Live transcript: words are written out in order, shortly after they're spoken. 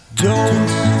Don't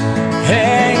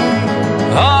hang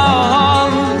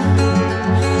on.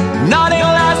 Nothing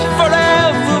lasts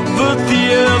forever but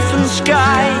the earth and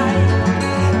sky.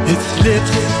 It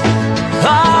slips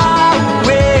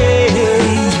away.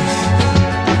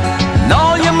 And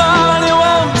all your money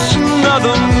wants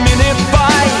another minute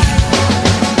bite.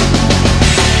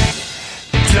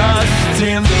 Dust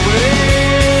in the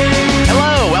wind.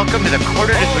 Hello, welcome to the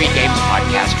Quarter to Three Games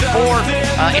podcast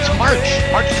it's March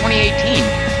 2018.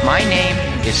 My name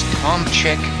is Tom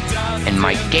Chick, and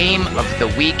my game of the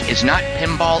week is not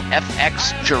Pinball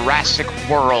FX Jurassic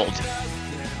World.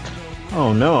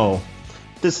 Oh no.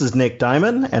 This is Nick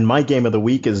Diamond, and my game of the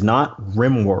week is not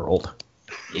RimWorld.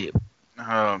 Ew.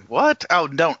 What? Oh,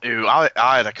 don't ew. I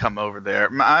had to come over there.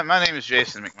 My name is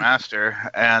Jason McMaster,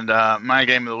 and my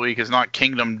game of the week is not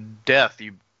Kingdom Death,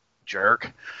 you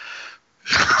jerk.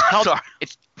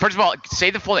 First of all,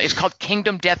 say the full name. It's called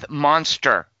Kingdom Death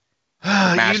Monster.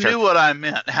 You knew what I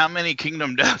meant. How many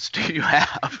Kingdom Deaths do you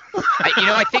have?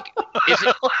 I think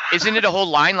isn't it a whole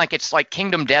line? Like it's like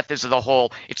Kingdom Death is the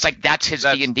whole. It's like that's his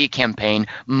D&D campaign.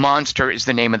 Monster is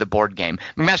the name of the board game.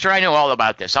 Master, I know all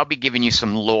about this. I'll be giving you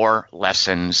some lore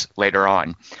lessons later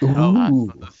on.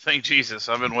 Thank Jesus,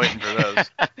 I've been waiting for those.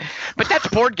 But that's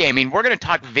board gaming. We're going to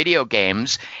talk video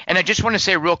games, and I just want to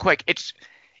say real quick, it's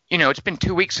been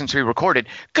 2 weeks since we recorded.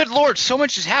 Good Lord, so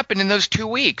much has happened in those 2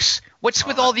 weeks. What's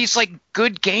with all these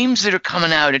good games that are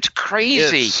coming out? It's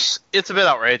crazy. It's a bit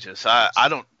outrageous. I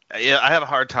have a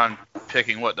hard time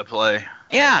picking what to play.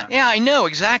 Yeah, I know,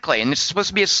 exactly. And it's supposed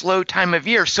to be a slow time of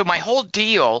year. So my whole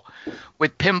deal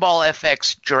with Pinball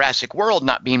FX Jurassic World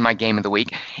not being my game of the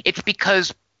week, it's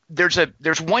because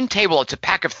there's one table, it's a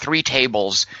pack of 3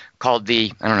 tables called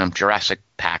the, Jurassic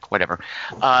Pack, whatever.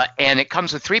 And it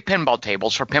comes with 3 pinball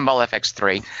tables for Pinball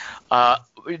FX3.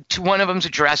 One of them's a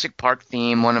Jurassic Park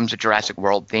theme, one of them's a Jurassic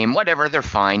World theme, whatever, they're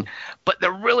fine. But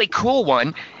the really cool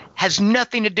one has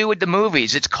nothing to do with the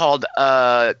movies. It's called,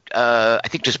 I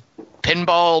think just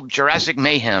Pinball Jurassic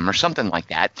Mayhem or something like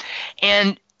that.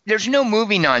 And there's no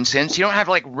movie nonsense. You don't have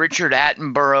Richard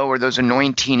Attenborough or those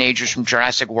annoying teenagers from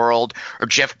Jurassic World or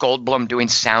Jeff Goldblum doing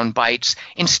sound bites.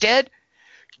 Instead,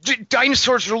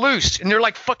 dinosaurs are loose and they're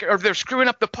they're screwing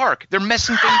up the park. They're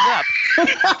messing things up.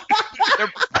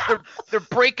 they're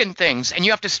breaking things, and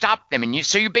you have to stop them. And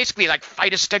so you basically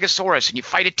fight a Stegosaurus and you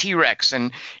fight a T-Rex,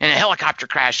 and a helicopter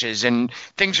crashes and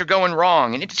things are going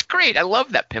wrong. And it's great. I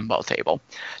love that pinball table.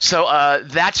 So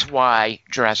that's why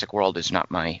Jurassic World is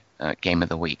not my game of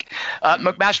the week.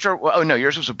 McMaster, oh no,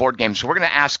 yours was a board game. So we're going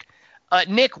to ask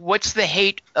Nick, what's the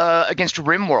hate against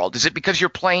RimWorld? Is it because you're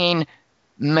playing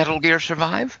Metal Gear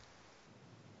Survive?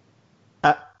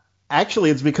 Actually,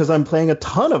 it's because I'm playing a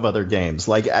ton of other games.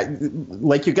 Like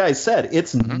you guys said,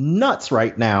 it's nuts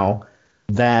right now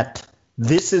that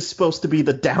this is supposed to be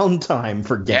the downtime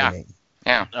for gaming.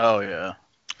 Yeah. Oh, yeah.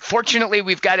 Fortunately,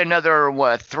 we've got another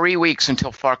 3 weeks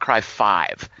until Far Cry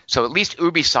 5. So at least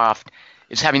Ubisoft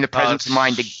is having the presence of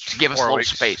mind to give us a little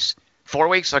space. 4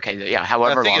 weeks? Okay, yeah,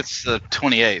 however long. I think it's the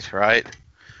 28th, right?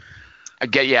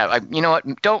 You know what?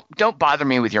 Don't bother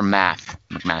me with your math,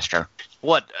 McMaster.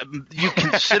 What? You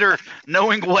consider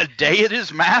knowing what day it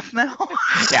is math now?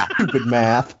 Yeah. Stupid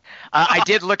math. I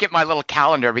did look at my little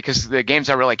calendar because the games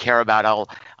I really care about,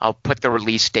 I'll put the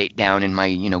release date down in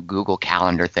my Google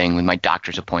Calendar thing with my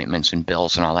doctor's appointments and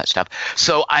bills and all that stuff.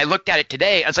 So I looked at it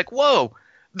today. I was like, whoa,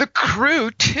 The Crew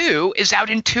 2 is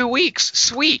out in 2 weeks.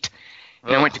 Sweet.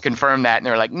 And I went to confirm that, and they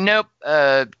were like, nope,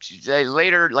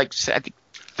 later, I think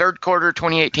third quarter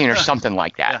 2018 or something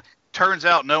like that. Yeah. Turns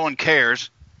out no one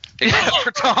cares. Except for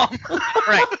Tom.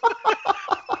 Right.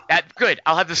 Good.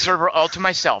 I'll have the server all to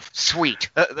myself.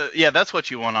 Sweet. Yeah, that's what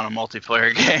you want on a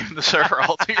multiplayer game, the server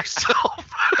all to yourself.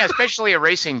 Yeah, especially a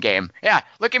racing game. Yeah,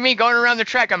 look at me going around the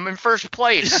track. I'm in first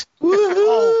place.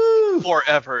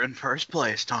 Forever in first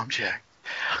place, Tom Chick.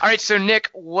 All right, so Nick,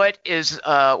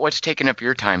 what's taking up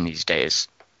your time these days?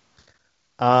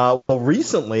 Well,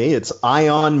 recently it's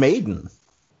Ion Maiden.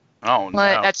 Oh, no.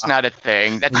 That's not a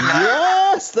thing.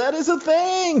 Yes, that is a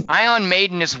thing. Ion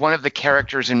Maiden is one of the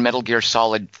characters in Metal Gear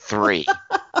Solid 3.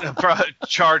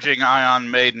 Charging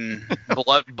Ion Maiden.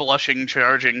 Blushing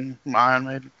charging Ion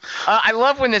Maiden. I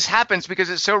love when this happens because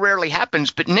it so rarely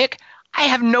happens. But, Nick, I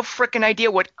have no frickin'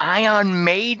 idea what Ion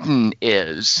Maiden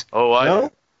is. Oh, I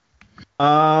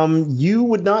know. You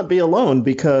would not be alone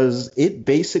because it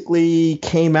basically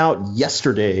came out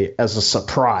yesterday as a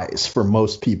surprise for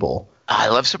most people. I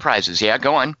love surprises. Yeah,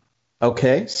 go on.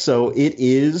 Okay, so it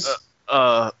is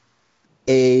a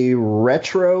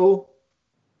retro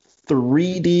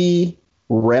 3D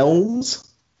Realms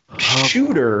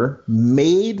shooter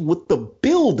made with the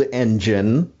build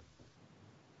engine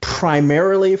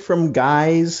primarily from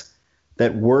guys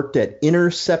that worked at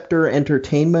Interceptor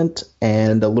Entertainment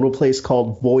and a little place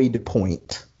called Void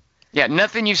Point. Yeah,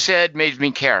 nothing you said made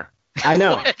me care. I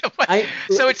know.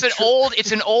 So it's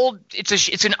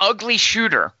an ugly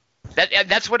shooter.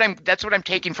 That's what I'm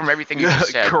taking from everything you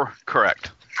just said. Correct.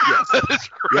 Yes. That is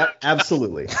correct. Yep,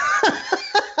 absolutely.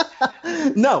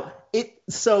 No,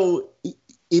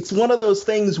 it's one of those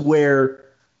things where,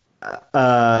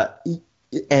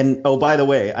 and oh, by the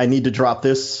way, I need to drop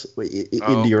this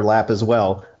into your lap as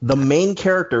well. The main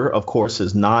character, of course,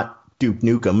 is not Duke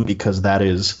Nukem because that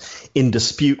is in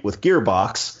dispute with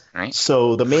Gearbox. Right.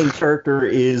 So the main character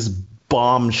is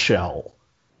Bombshell,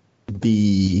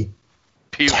 the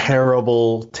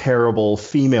terrible, terrible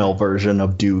female version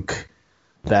of Duke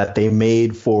that they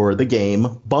made for the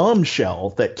game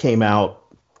Bombshell that came out,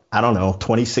 I don't know,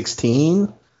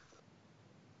 2016?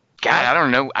 God, I don't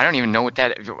know. I don't even know what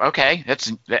that. Okay,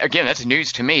 that's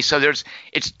news to me. So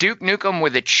it's Duke Nukem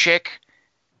with a chick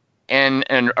and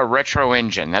a retro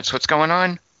engine. That's what's going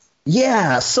on.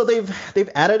 Yeah, so they've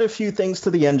added a few things to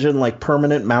the engine, like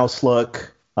permanent mouse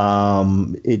look.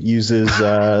 It uses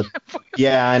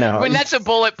yeah, I know. When that's a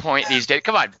bullet point these days.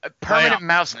 Come on, permanent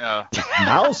mouse.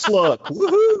 Mouse look.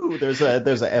 Woohoo! There's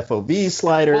a FOV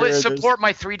slider. Will it support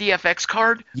my 3DFX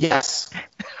card? Yes,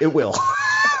 it will.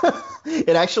 It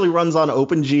actually runs on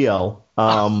OpenGL.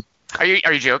 Are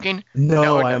you joking?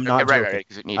 No, I am not joking. Right,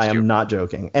 'cause it needs I to. am not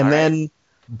joking. And then,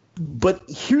 but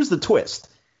here's the twist.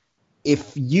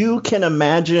 If you can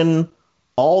imagine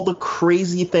all the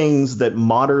crazy things that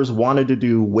modders wanted to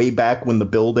do way back when the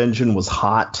build engine was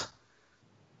hot,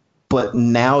 but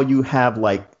now you have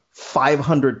like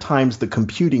 500 times the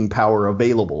computing power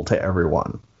available to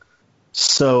everyone.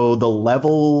 So the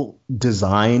level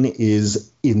design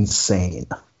is insane.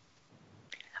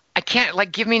 I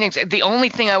can't, give me an example. The only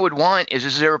thing I would want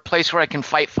is there a place where I can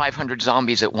fight 500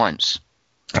 zombies at once?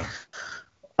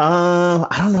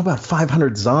 I don't know about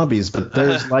 500 zombies, but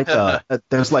there's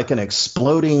there's an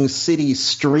exploding city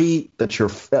street that you're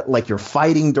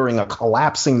fighting during a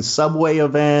collapsing subway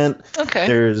event. Okay.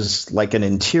 There's an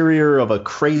interior of a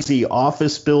crazy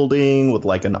office building with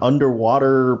an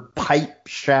underwater pipe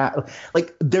shaft.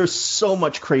 There's so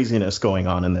much craziness going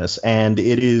on in this, and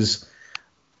it is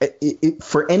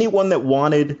for anyone that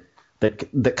wanted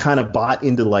that kind of bought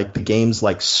into the games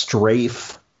like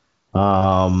Strafe.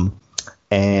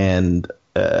 And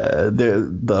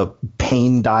the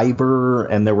Pain Diver,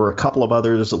 and there were a couple of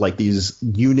others these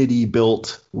Unity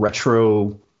built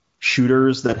retro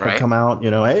shooters that had come out.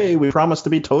 Hey, we promised to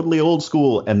be totally old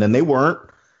school, and then they weren't.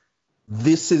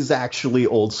 This is actually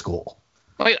old school.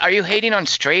 Wait, are you hating on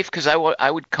Strafe? Because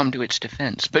I would come to its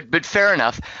defense, but fair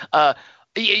enough.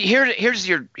 Here's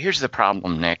the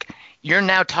problem, Nick. You're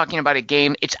now talking about a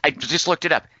game. I just looked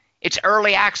it up. It's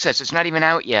early access. It's not even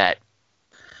out yet.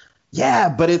 Yeah,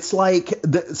 but it's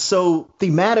so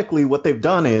thematically what they've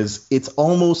done is it's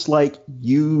almost like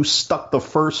you stuck the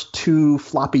first 2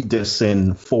 floppy disks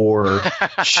in for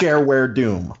Shareware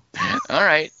Doom. All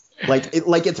right.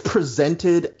 It's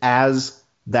presented as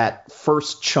that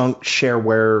first chunk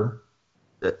Shareware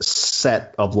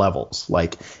set of levels.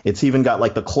 It's even got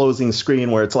the closing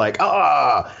screen where it's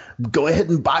go ahead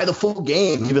and buy the full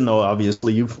game, even though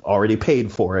obviously you've already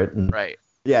paid for it. And, right.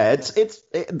 Yeah,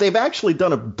 they've actually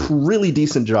done a really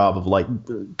decent job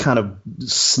of kind of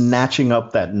snatching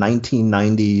up that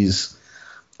 1990s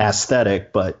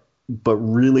aesthetic, but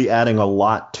really adding a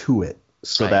lot to it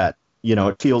so that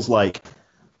it feels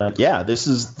yeah, this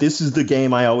is the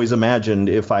game I always imagined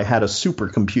if I had a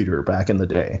supercomputer back in the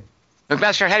day.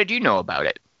 McMaster, how did you know about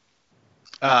it?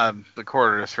 The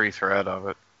quarter to 3 thread of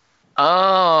it.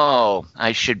 Oh,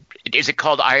 I should. Is it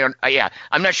called Ion? Yeah,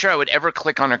 I'm not sure I would ever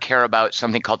click on or care about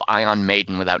something called Ion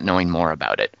Maiden without knowing more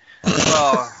about it.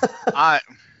 Well, I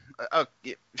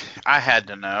had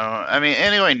to know. I mean,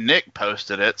 anyway, Nick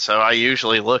posted it, so I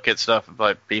usually look at stuff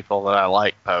about people that I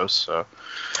like post. So,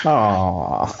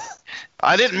 aww.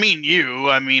 I didn't mean you.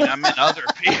 I meant other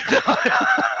people.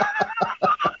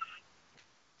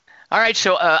 All right,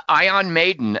 so Ion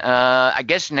Maiden. I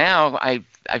guess now I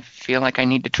feel like I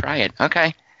need to try it.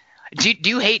 Okay. Do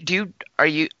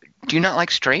you not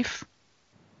like Strafe?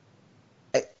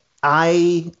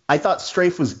 I thought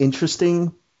Strafe was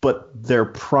interesting, but their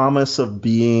promise of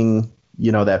being,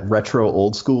 that retro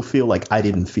old school feel, I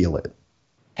didn't feel it.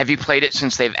 Have you played it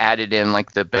since they've added in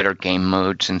the better game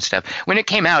modes and stuff? When it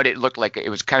came out, it looked like it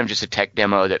was kind of just a tech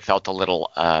demo that felt a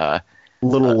little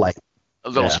light. A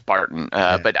little Spartan,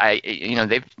 but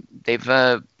they've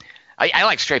I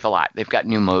like Strafe a lot. They've got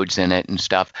new modes in it and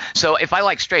stuff. So if I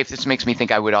like Strafe, this makes me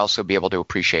think I would also be able to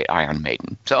appreciate Ion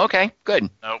Maiden. So okay, good.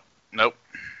 Nope.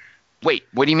 Wait,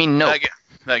 what do you mean no?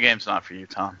 That game's not for you,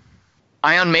 Tom.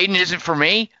 Ion Maiden isn't for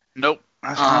me? Nope.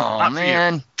 That's Oh, not for you.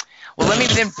 man. Well, let me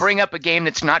then bring up a game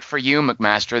that's not for you,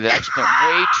 McMaster, that I've spent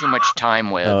way too much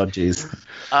time with. Oh, jeez.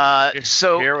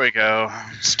 So, Here we go.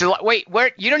 wait,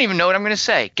 where? You don't even know what I'm going to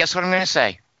say. Guess what I'm going to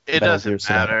say. It Metal Gear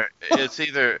doesn't matter. It's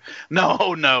either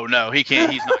no. He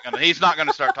can't. He's not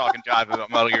gonna start talking jive about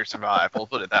Metal Gear Survive. We'll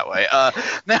put it that way.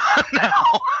 Now,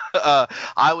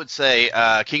 I would say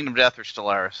Kingdom Death or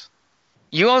Stellaris.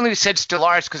 You only said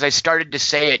Stellaris because I started to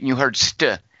say it and you heard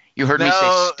st. You heard me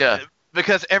say st.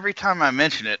 Because every time I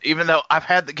mention it, even though I've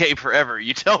had the game forever,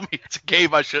 you tell me it's a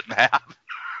game I shouldn't have.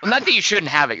 Well, not that you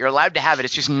shouldn't have it. You're allowed to have it.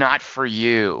 It's just not for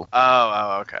you.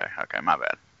 Oh, okay, my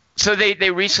bad. So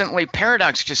they recently,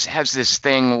 Paradox just has this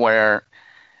thing where,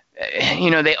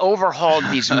 they overhauled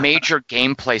these major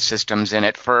gameplay systems in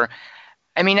it for,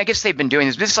 I guess they've been doing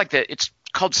this. This is it's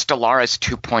called Stellaris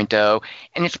 2.0,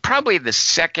 and it's probably the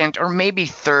second or maybe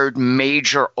third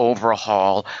major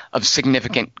overhaul of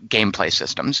significant gameplay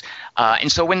systems.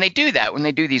 And so when they do that, when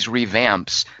they do these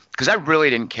revamps, because I really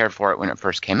didn't care for it when it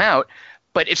first came out,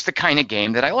 but it's the kind of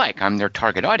game that I like. I'm their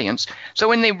target audience. So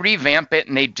when they revamp it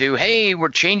and they do, hey, we're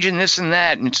changing this and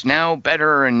that, and it's now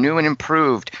better and new and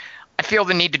improved, I feel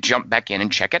the need to jump back in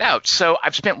and check it out. So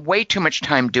I've spent way too much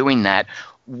time doing that,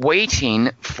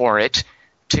 waiting for it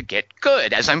to get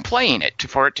good as I'm playing it,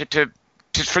 for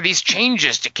these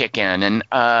changes to kick in. And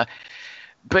but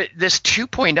this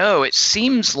 2.0, it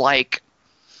seems like,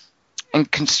 and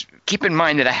keep in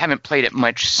mind that I haven't played it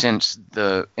much since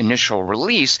the initial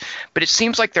release, but it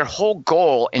seems like their whole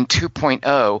goal in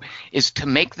 2.0 is to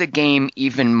make the game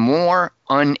even more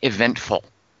uneventful.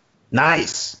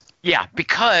 Nice. Yeah,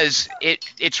 because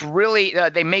it's really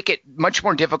they make it much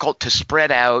more difficult to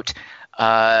spread out.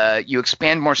 You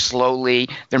expand more slowly.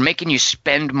 They're making you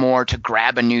spend more to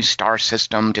grab a new star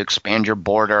system to expand your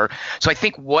border. So I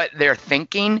think what they're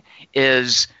thinking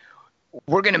is,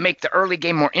 we're going to make the early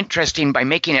game more interesting by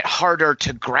making it harder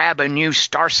to grab a new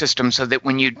star system so that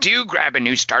when you do grab a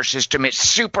new star system, it's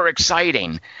super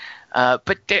exciting.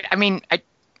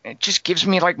 It just gives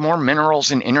me more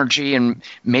minerals and energy, and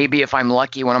maybe if I'm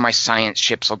lucky, one of my science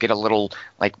ships will get a little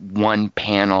one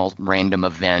panel random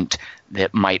event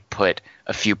that might put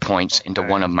a few points into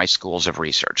one of my schools of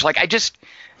research. The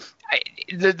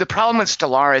problem with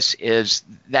Stellaris is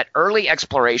that early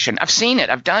exploration. I've seen it.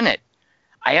 I've done it.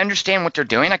 I understand what they're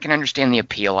doing. I can understand the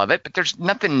appeal of it, but there's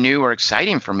nothing new or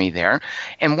exciting for me there.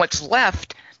 And what's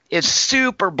left is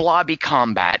super blobby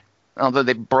combat, although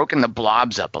they've broken the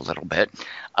blobs up a little bit.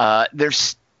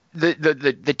 There's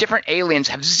the different aliens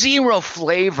have zero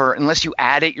flavor unless you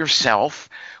add it yourself,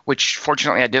 which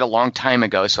fortunately I did a long time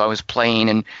ago. So I was playing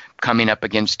and coming up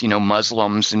against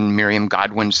Muslims and Miriam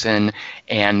Godwinson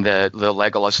and the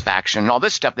Legolas faction and all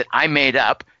this stuff that I made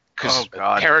up, because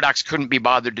Paradox couldn't be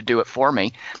bothered to do it for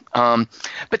me.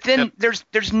 But then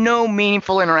there's no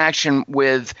meaningful interaction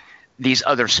with these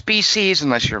other species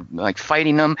unless you're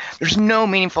fighting them. There's no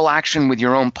meaningful action with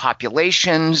your own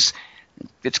populations.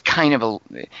 It's kind of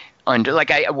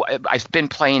I've been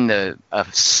playing a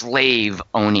slave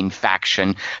owning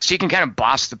faction, so you can kind of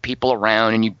boss the people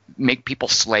around and you make people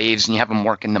slaves and you have them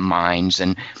work in the mines,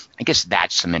 and I guess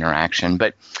that's some interaction.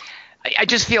 But I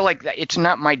just feel like it's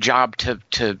not my job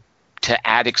to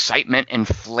add excitement and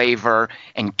flavor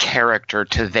and character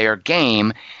to their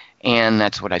game, and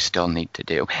that's what I still need to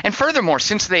do. And furthermore,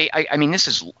 since this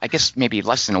is, I guess, maybe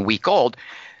less than a week old,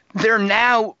 they're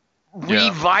now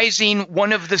revising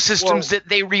one of the systems that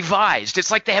they revised. It's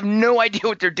like they have no idea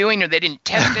what they're doing, or they didn't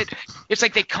test it. It's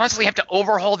like they constantly have to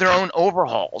overhaul their own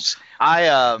overhauls.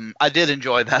 I did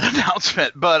enjoy that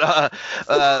announcement, but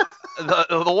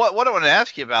what I want to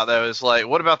ask you about though is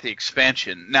what about the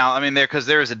expansion? Now, because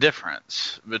there is a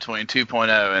difference between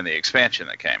 2.0 and the expansion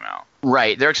that came out.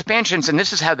 Right, their expansions, and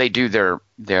this is how they do their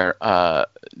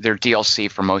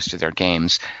DLC for most of their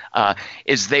games,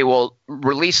 is they will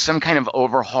release some kind of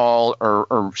overhaul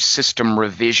or system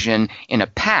revision in a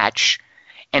patch,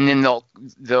 and then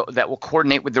that will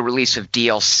coordinate with the release of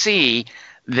DLC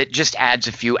that just adds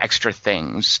a few extra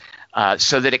things,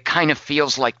 so that it kind of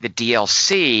feels like the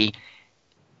DLC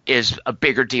is a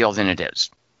bigger deal than it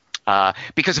is.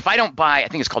 Because if I don't buy, I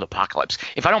think it's called Apocalypse.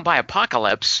 If I don't buy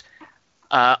Apocalypse,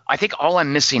 I think all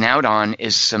I'm missing out on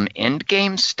is some end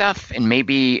game stuff, and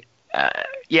maybe,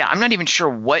 I'm not even sure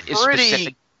what is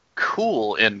specific.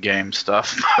 Cool end game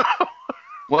stuff.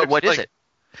 What is it?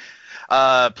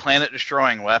 Planet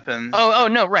destroying weapons. Oh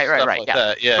no, right, Stuff right, like yeah.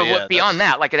 that. Yeah, but yeah, beyond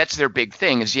that, like that's their big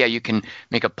thing is you can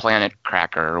make a planet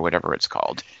cracker or whatever it's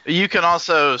called. You can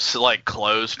also like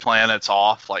close planets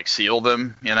off, like seal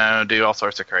them, do all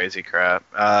sorts of crazy crap.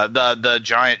 The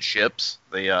giant ships,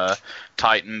 the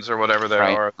Titans or whatever they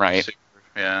are. Right.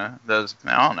 Yeah, those.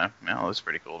 I don't know. Yeah, those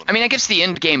pretty cool. I mean, I guess the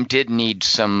end game did need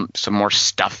some more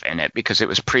stuff in it because it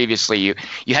was previously you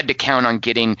had to count on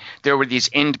getting. There were these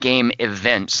end game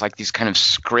events, like these kind of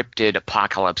scripted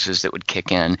apocalypses that would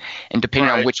kick in, and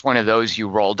depending on which one of those you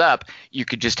rolled up, you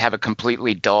could just have a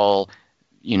completely dull,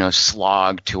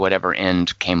 slog to whatever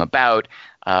end came about.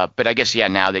 But I guess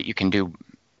now that you can do.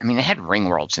 I mean, they had ring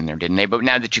worlds in there, didn't they? But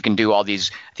now that you can do all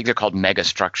these, I think they're called mega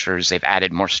structures. They've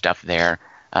added more stuff there.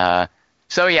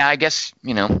 So yeah, I guess,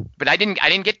 but I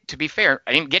didn't get, to be fair,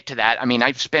 I didn't get to that. I mean,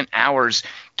 I've spent hours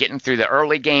getting through the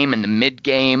early game and the mid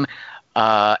game.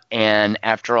 And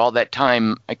after all that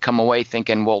time, I come away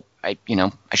thinking, well, I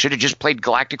should have just played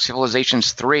Galactic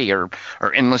Civilizations 3 or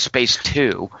Endless Space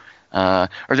 2. Or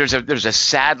there's a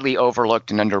sadly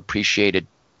overlooked and underappreciated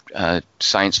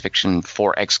science fiction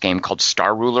 4X game called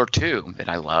Star Ruler 2 that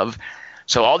I love.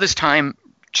 So all this time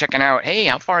checking out, hey,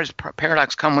 how far has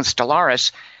Paradox come with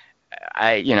Stellaris?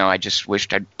 I just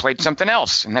wished I'd played something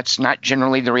else, and that's not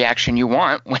generally the reaction you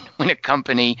want when a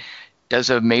company does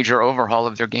a major overhaul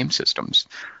of their game systems.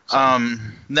 So.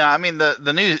 No, I mean the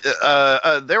new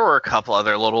there were a couple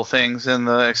other little things in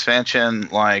the expansion,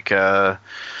 like the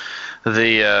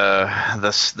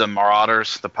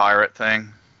Marauders, the pirate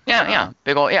thing. Yeah,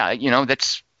 big old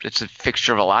that's a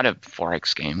fixture of a lot of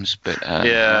 4X games, but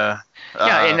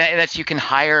and that's you can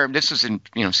hire. This is in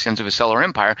Sins of a Stellar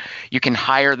Empire. You can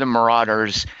hire the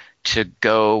Marauders to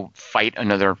go fight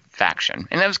another faction,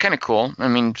 and that was kind of cool. I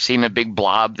mean, seeing a big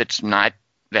blob that I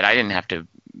didn't have to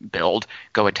build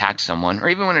go attack someone, or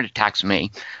even when it attacks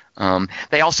me.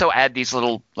 They also add these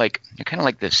little they're kind of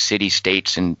like the city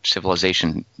states in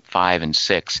Civilization 5 and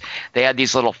 6. They add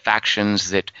these little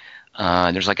factions that.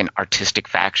 There's like an artistic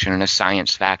faction and a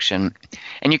science faction,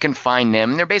 and you can find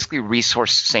them. They're basically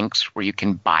resource sinks where you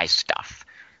can buy stuff.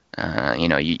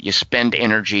 You spend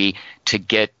energy to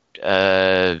get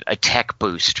a tech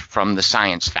boost from the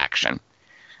science faction.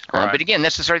 But again,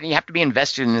 that's the sort of thing you have to be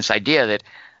invested in this idea that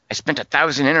I spent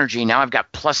 1,000 energy, now I've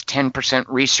got plus 10%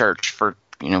 research for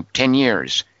 10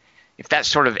 years. If that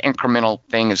sort of incremental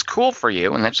thing is cool for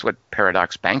you, and that's what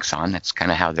Paradox banks on, that's kind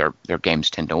of how their games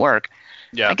tend to work.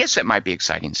 Yeah, I guess it might be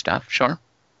exciting stuff. Sure.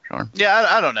 Yeah,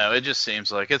 I don't know. It just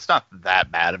seems like it's not that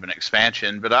bad of an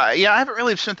expansion, but I haven't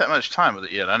really spent that much time with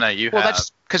it yet. I know you have. Well,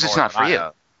 that's because it's not for you.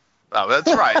 Oh, that's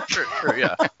right. True,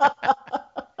 yeah.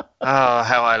 Oh,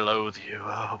 how I loathe you.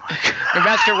 Oh, my God.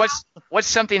 Master, what's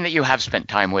something that you have spent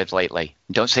time with lately?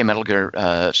 Don't say Metal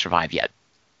Gear Survive yet.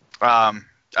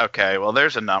 Okay, well,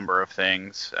 there's a number of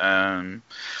things. Not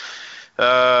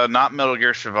Metal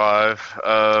Gear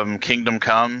Survive. Kingdom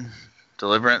Come.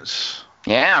 Deliverance.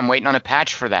 Yeah, I'm waiting on a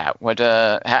patch for that. What?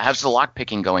 How's the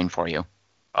lockpicking going for you?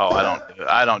 Oh,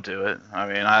 I don't do it. I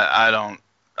mean, I don't.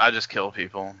 I just kill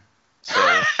people. So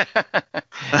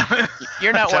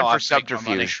you're not one for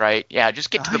subterfuge, right? Yeah, just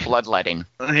get to the bloodletting.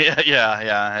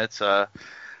 Yeah. It's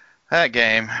that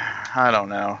game. I don't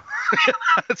know.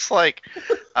 It's like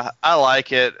I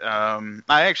like it. I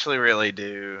actually really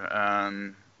do.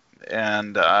 And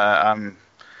I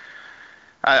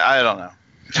don't know.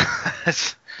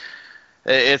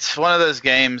 It's one of those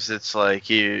games that's like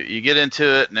you get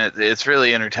into it and it's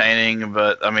really entertaining,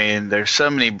 but I mean there's so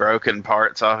many broken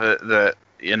parts of it that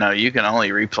you can only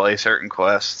replay certain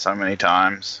quests so many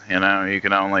times. You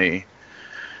can only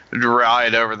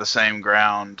ride over the same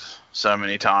ground so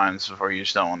many times before you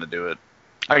just don't want to do it.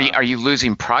 Are you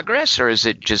losing progress, or is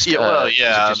it just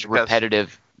just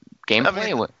repetitive gameplay?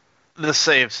 I mean, the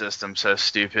save system's so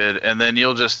stupid, and then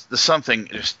something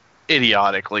just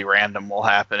idiotically random will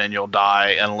happen and you'll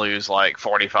die and lose like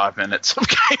 45 minutes of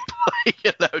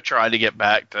gameplay, trying to get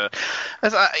back to,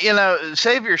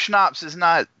 save your schnapps is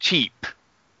not cheap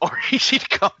or easy to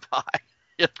come by,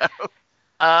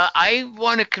 I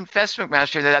want to confess,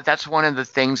 McMaster, that's one of the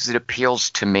things that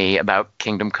appeals to me about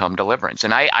Kingdom Come Deliverance.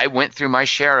 And I went through my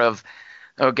share of,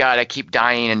 oh God, I keep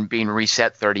dying and being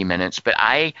reset 30 minutes, but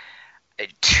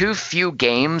too few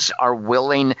games are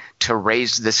willing to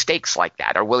raise the stakes like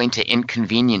that, are willing to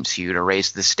inconvenience you to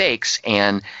raise the stakes.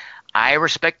 And I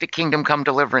respect that Kingdom Come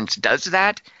Deliverance does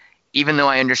that, even though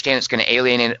I understand it's going to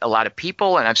alienate a lot of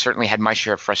people, and I've certainly had my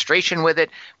share of frustration with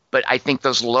it. But I think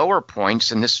those lower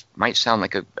points, and this might sound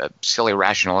like a silly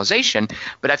rationalization,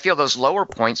 but I feel those lower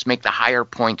points make the higher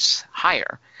points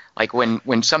higher. Like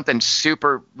when something's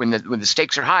when the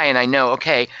stakes are high, and I know,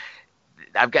 okay,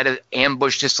 I've got to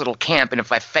ambush this little camp, and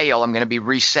if I fail, I'm going to be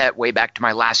reset way back to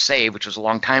my last save, which was a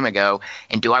long time ago.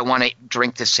 And do I want to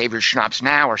drink the savior schnapps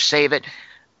now or save it?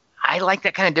 I like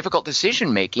that kind of difficult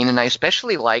decision making, and I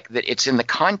especially like that it's in the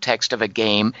context of a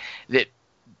game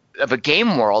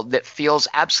world that feels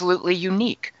absolutely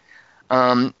unique.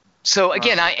 So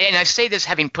again, I say this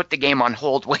having put the game on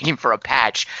hold, waiting for a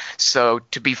patch. So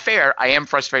to be fair, I am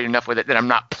frustrated enough with it that I'm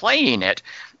not playing it.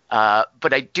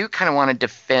 But I do kind of want to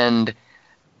defend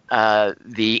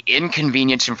the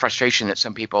inconvenience and frustration that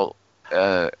some people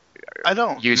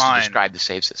use to describe the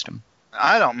save system.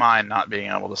 I don't mind not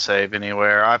being able to save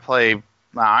anywhere. I play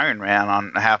Iron Man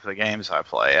on half of the games I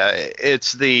play.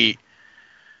 The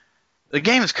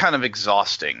game is kind of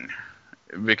exhausting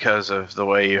because of the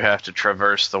way you have to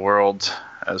traverse the world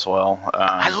as well.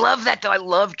 I love that, though. I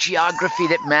love geography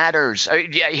that matters.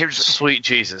 Sweet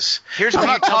Jesus. Here's where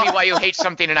you tell me why you hate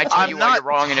something, and I tell you why you're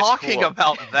wrong, and it's cool. I'm not talking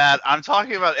about that. I'm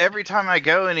talking about every time I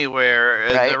go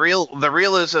anywhere, right. the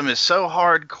realism is so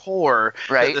hardcore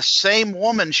right. that the same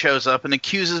woman shows up and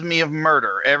accuses me of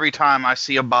murder every time I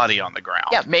see a body on the ground.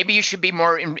 Yeah, maybe you should be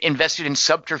more invested in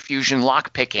subterfuge and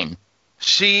lockpicking.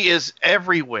 She is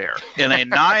everywhere in a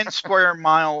 9 square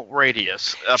mile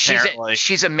radius, apparently.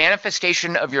 She's a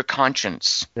manifestation of your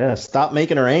conscience. Yeah, stop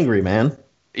making her angry, man.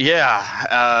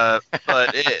 Yeah,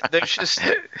 but there's just,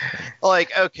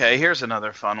 like, okay, here's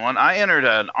another fun one. I entered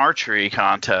an archery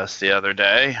contest the other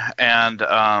day, and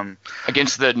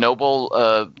against the noble,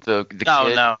 the kid?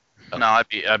 No,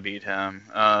 I beat him.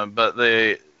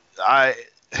 But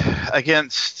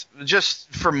against,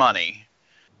 just for money.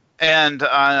 And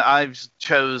I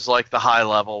chose, like, the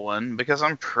high-level one because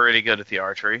I'm pretty good at the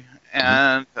archery.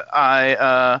 And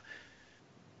I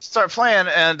start playing,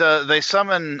 and they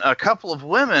summon a couple of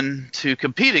women to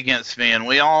compete against me. And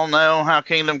we all know how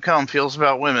Kingdom Come feels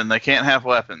about women. They can't have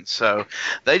weapons. So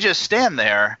they just stand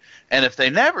there, and if they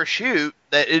never shoot,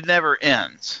 it never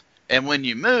ends. And when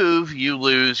you move, you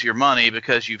lose your money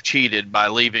because you've cheated by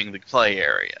leaving the play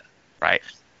area. Right.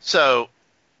 So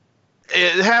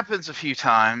it happens a few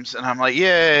times, and I'm like,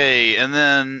 yay, and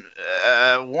then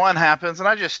one happens, and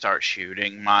I just start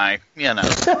shooting my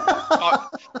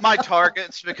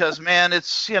targets because, man,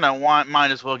 it's,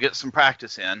 might as well get some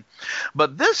practice in.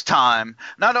 But this time,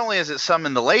 not only has it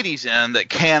summoned the ladies in that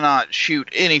cannot shoot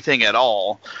anything at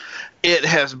all, it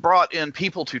has brought in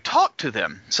people to talk to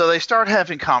them. So they start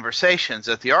having conversations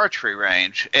at the archery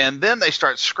range, and then they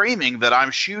start screaming that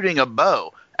I'm shooting a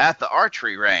bow at the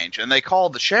archery range, and they call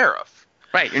the sheriff.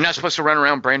 Right, you're not supposed to run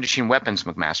around brandishing weapons,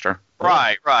 McMaster.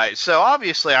 Right. So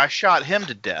obviously I shot him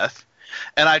to death,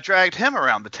 and I dragged him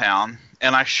around the town,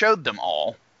 and I showed them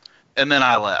all, and then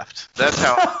I left. That's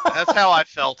how I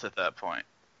felt at that point.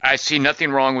 I see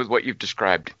nothing wrong with what you've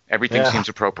described. Everything seems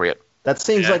appropriate. That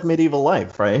seems like medieval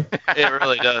life, right? It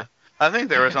really does. I think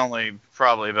there was only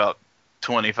probably about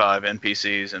 25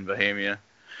 NPCs in Bohemia.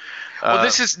 Well,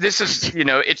 this is this is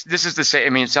the same.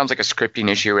 I mean, it sounds like a scripting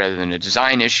issue rather than a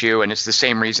design issue, and it's the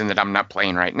same reason that I'm not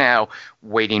playing right now,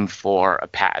 waiting for a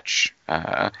patch.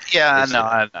 I know.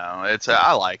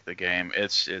 I like the game.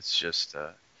 It's just.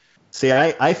 See,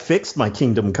 I fixed my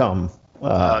Kingdom Come.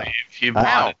 You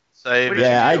modded save.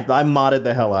 Yeah, I modded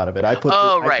the hell out of it. I put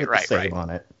the save on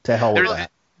it. To hell with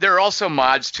that. There are also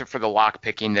mods for the lock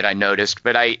picking that I noticed,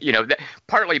 but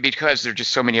partly because there are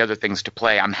just so many other things to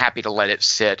play, I'm happy to let it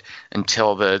sit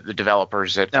until the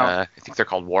developers at I think they're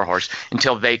called Warhorse,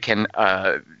 until they can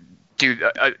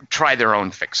try their own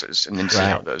fixes and then see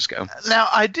how those go. Now,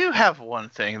 I do have one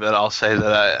thing that I'll say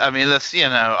that I mean, that's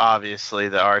obviously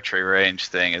the archery range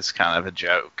thing is kind of a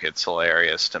joke. It's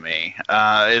hilarious to me.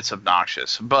 It's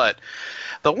obnoxious, but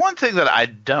the one thing that I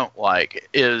don't like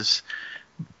is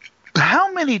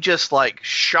how many just, like,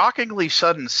 shockingly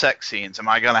sudden sex scenes am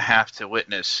I going to have to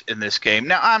witness in this game?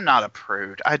 Now, I'm not a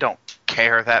prude. I don't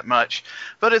care that much.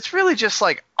 But it's really just,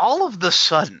 like, all of the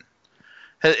sudden.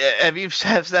 Has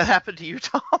that happened to you,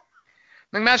 Tom?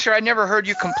 McMaster, I never heard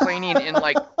you complaining in,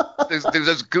 like,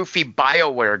 those goofy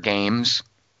BioWare games.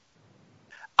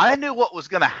 I knew what was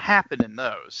going to happen in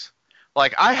those.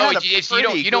 Like, I had a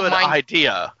pretty good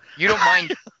idea. You don't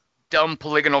mind dumb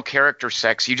polygonal character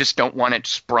sex, you just don't want it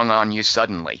sprung on you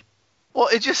suddenly. Well,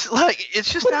 it's just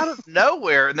out of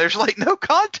nowhere, and there's, like, no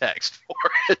context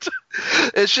for it.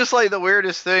 It's just, like, the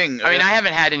weirdest thing. I mean, I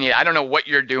haven't had any. I don't know what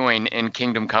you're doing in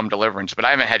Kingdom Come Deliverance, but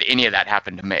I haven't had any of that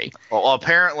happen to me. Well,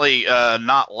 apparently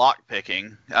not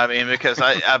lockpicking. I mean, because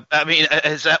I mean,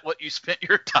 is that what you spent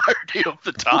your entirety of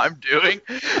the time doing?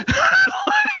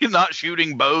 Not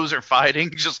shooting bows or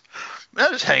fighting, just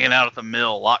hanging out at the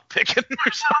mill lockpicking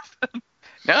or something.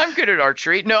 No, I'm good at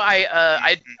archery. No,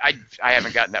 I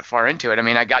haven't gotten that far into it. I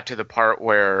mean, I got to the part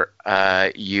where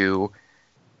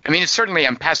it's certainly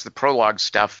I'm past the prologue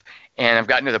stuff, and I've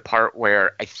gotten to the part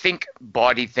where I think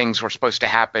bawdy things were supposed to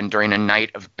happen during a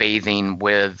night of bathing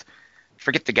with,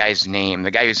 forget the guy's name,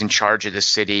 the guy who's in charge of the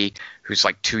city, who's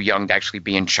like too young to actually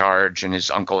be in charge, and his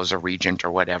uncle is a regent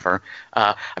or whatever.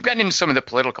 I've gotten into some of the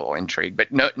political intrigue,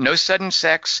 but no sudden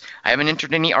sex. I haven't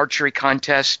entered any archery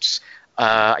contests.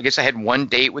 I guess I had one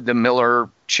date with the Miller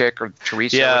chick, or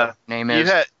Teresa, whatever her name is.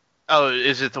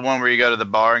 Is it the one where you go to the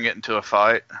bar and get into a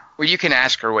fight? Well, you can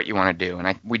ask her what you want to do,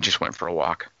 and we just went for a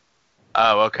walk.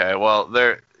 Oh, okay. Well,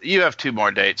 you have 2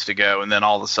 more dates to go, and then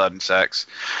all of a sudden sex.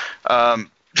 Out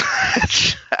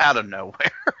of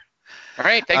nowhere. All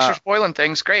right, thanks for spoiling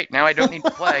things. Great. Now I don't need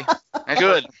to play. Nice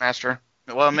Good, work, Master.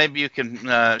 Well, maybe you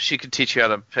can. She could teach you how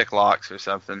to pick locks or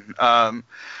something.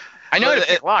 I know how to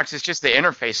pick locks. It's just the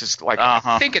interface is like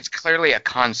I think it's clearly a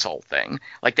console thing.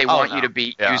 Like they want you to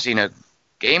be using a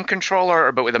game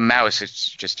controller, but with a mouse, it's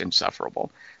just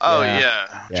insufferable. Oh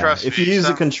yeah. Trust me. If you use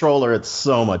a controller, it's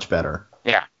so much better.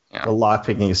 Yeah. The lock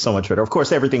picking is so much better. Of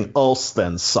course, everything else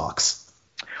then sucks.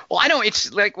 Well, I know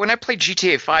it's like when I play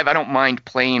GTA 5, I don't mind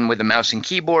playing with a mouse and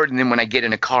keyboard, and then when I get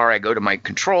in a car, I go to my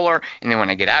controller, and then when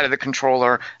I get out of the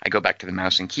controller, I go back to the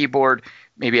mouse and keyboard.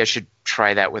 Maybe I should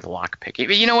try that with lock picking.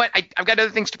 But you know what? I've got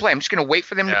other things to play. I'm just going to wait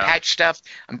for them to patch stuff.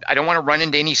 I don't want to run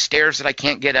into any stairs that I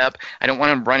can't get up. I don't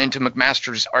want to run into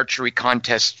McMaster's archery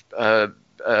contest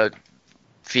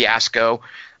fiasco.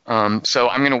 So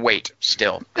I'm going to wait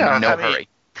still. I'm in no hurry.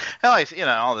 Hell,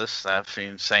 all this stuff,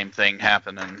 same thing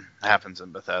happens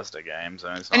in Bethesda games.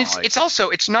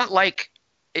 It's not like,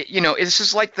 this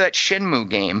is like that Shenmue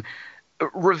game.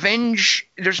 Revenge,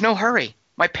 there's no hurry.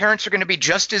 My parents are going to be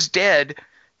just as dead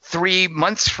 3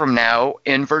 months from now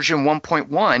in version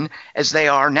 1.1 as they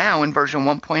are now in version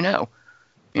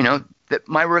 1.0. That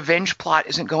my revenge plot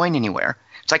isn't going anywhere.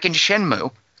 It's like in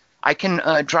Shenmue. I can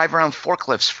drive around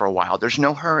forklifts for a while. There's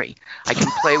no hurry. I can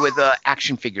play with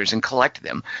action figures and collect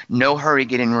them. No hurry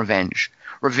getting revenge.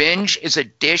 Revenge is a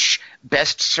dish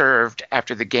best served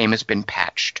after the game has been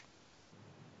patched.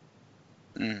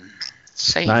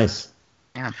 Safe. Nice.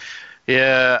 Yeah.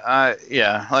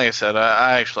 Yeah, like I said,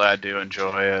 I do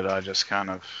enjoy it. I just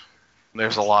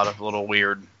there's a lot of little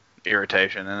weird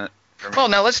irritation in it for me. Well,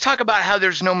 now let's talk about how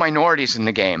there's no minorities in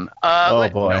the game. Oh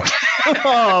boy.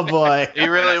 Oh boy.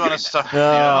 You really want to start?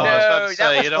 No, that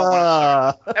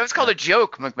was called a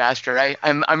joke, McMaster.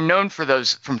 I'm known for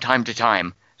those from time to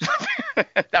time.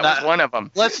 That was one of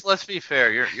them. Let's be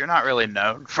fair. You're not really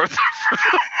known for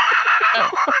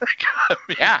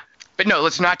Yeah. But no,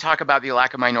 let's not talk about the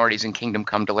lack of minorities in Kingdom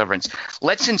Come Deliverance.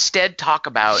 Let's instead talk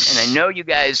about, and I know you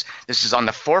guys, this is on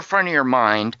the forefront of your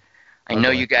mind. I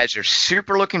know you guys are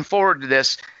super looking forward to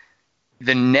this.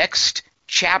 The next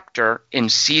chapter in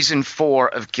Season 4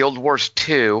 of Guild Wars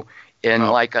 2 in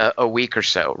like a week or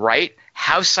so, right?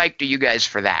 How psyched are you guys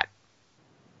for that?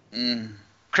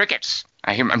 Crickets.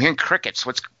 I'm hearing crickets.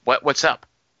 What's up?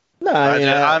 No,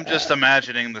 I'm just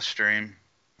imagining the stream.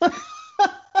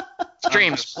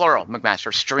 Streams, plural,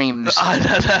 McMaster. Streams.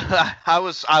 I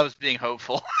was being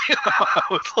hopeful. I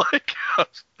was like,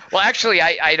 well, actually,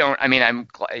 I don't. I mean, I'm.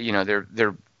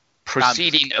 They're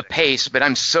proceeding apace, but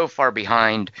I'm so far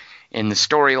behind in the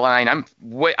storyline.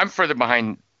 I'm further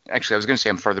behind. Actually, I was going to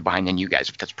say I'm further behind than you guys,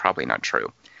 but that's probably not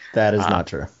true. That is not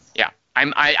true. Yeah,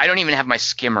 I don't even have my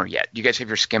skimmer yet. Do you guys have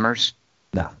your skimmers?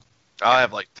 No. I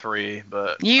have like 3,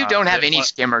 but you don't have any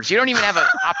skimmers. You don't even have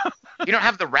you don't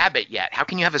have the rabbit yet. How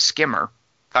can you have a skimmer?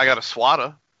 I got a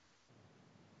Swata.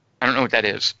 I don't know what that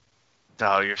is.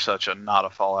 Oh, you're such not a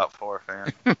Fallout 4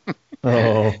 fan.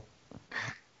 Oh.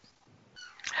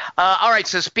 All right,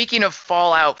 so speaking of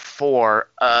Fallout 4,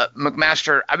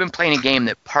 McMaster, I've been playing a game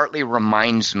that partly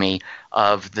reminds me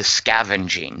of the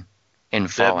scavenging in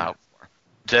Fallout 4.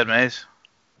 Dead Maze?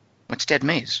 What's Dead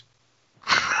Maze?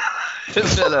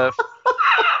 Isn't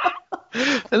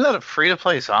that a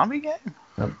free-to-play zombie game?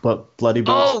 Bloody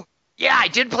Boots? Oh, yeah, I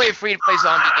did play a free-to-play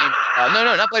zombie game.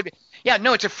 No, not Bloody Boots. Yeah,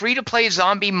 no, it's a free-to-play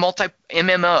zombie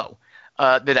multi-MMO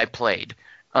that I played.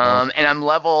 And I'm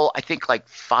level, I think, like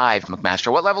 5, McMaster.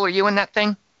 What level are you in that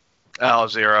thing?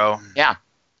 0. Yeah.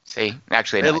 See?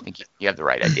 Actually, no, I think you have the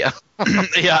right idea.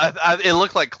 Yeah, it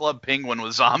looked like Club Penguin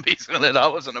with zombies in it. I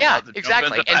wasn't about to jump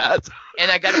into that.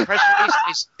 And I got a press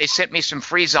release. They sent me some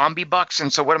free zombie bucks,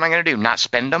 and so what am I going to do? Not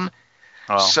spend them?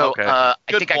 Oh, so, okay.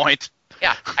 Good point.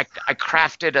 I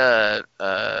crafted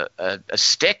a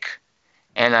stick,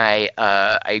 and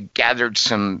I gathered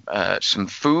some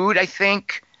food, I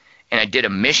think, and I did a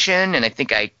mission, and I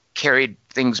think I carried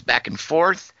things back and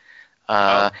forth.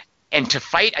 And to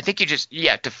fight, I think you just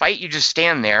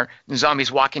stand there. The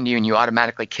zombies walk into you, and you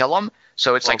automatically kill them.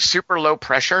 So it's like super low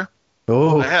pressure.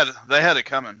 Oh, They had it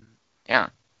coming. Yeah.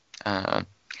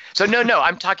 So no,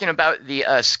 I'm talking about the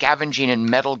scavenging in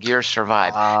Metal Gear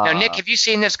Survive. Now, Nick, have you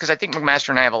seen this? Because I think McMaster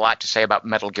and I have a lot to say about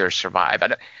Metal Gear Survive.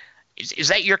 Is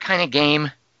that your kind of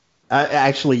game?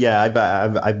 actually, yeah,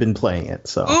 I've been playing it.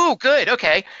 So. Ooh, good.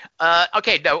 Okay.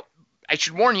 Okay. No, I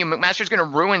should warn you, McMaster's going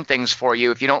to ruin things for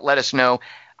you if you don't let us know.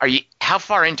 How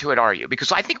far into it are you?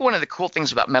 Because I think one of the cool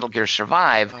things about Metal Gear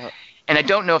Survive, and I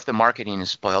don't know if the marketing has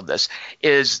spoiled this,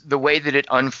 is the way that it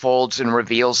unfolds and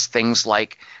reveals things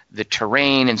like the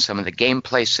terrain and some of the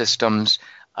gameplay systems.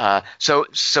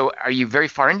 So are you very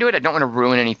far into it? I don't want to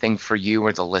ruin anything for you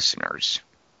or the listeners.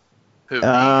 Who?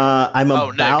 I'm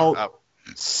about Nick.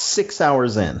 6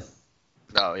 hours in.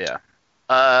 Oh yeah.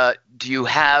 Do you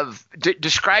have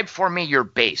describe for me your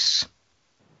base?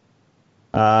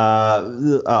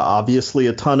 Obviously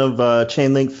a ton of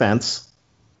chain link fence.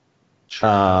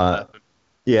 Yeah.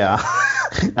 Do you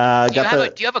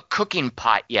have a cooking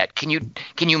pot yet? Can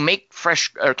you make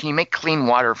fresh or can you make clean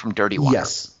water from dirty water?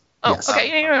 Yes. Oh, yes.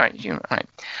 okay. Yeah, all right.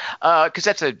 Because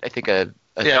that's I think a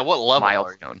what level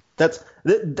milestone. That's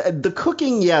the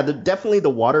cooking. Yeah, definitely the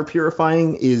water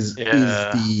purifying is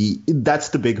that's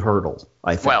the big hurdle,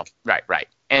 I think. Well, right.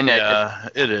 And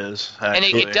it is. And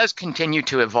it does continue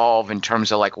to evolve in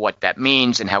terms of like what that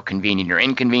means and how convenient or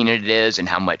inconvenient it is and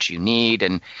how much you need.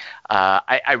 And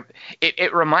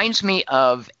it reminds me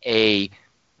of a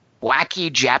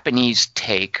wacky Japanese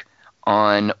take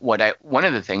on one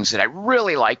of the things that I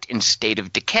really liked in State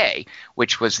of Decay,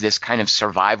 which was this kind of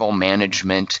survival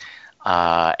management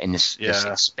in this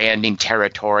expanding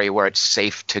territory where it's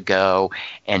safe to go,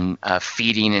 and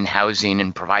feeding and housing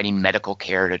and providing medical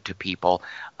care to people,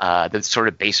 the sort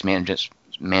of base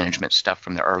management stuff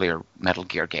from the earlier Metal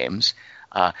Gear games.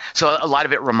 So a lot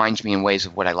of it reminds me in ways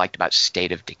of what I liked about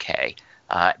State of Decay.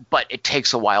 But it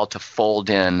takes a while to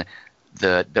fold in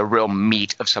the real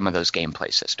meat of some of those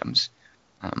gameplay systems.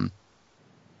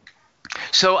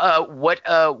 So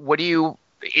what do you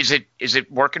 – is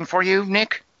it working for you,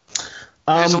 Nick?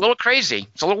 It's a little crazy.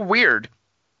 It's a little weird.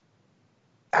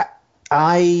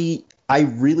 I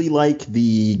really like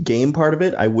the game part of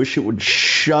it. I wish it would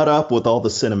shut up with all the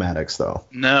cinematics, though.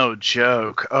 No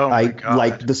joke. Oh my god.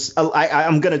 Like this.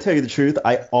 I'm gonna tell you the truth.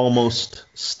 I almost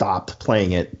stopped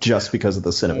playing it just because of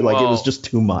the cinema. Like it was just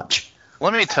too much.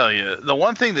 Let me tell you, the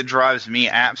one thing that drives me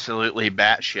absolutely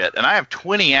batshit, and I have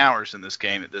 20 hours in this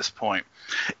game at this point,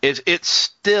 is it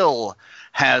still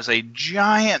has a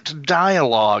giant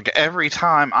dialogue every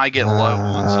time I get low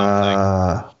on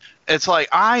something. It's like,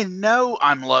 I know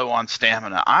I'm low on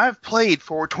stamina. I've played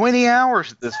for 20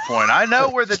 hours at this point. I know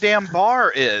where the damn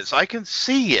bar is. I can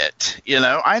see it.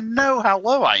 I know how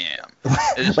low I am.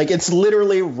 Like, it's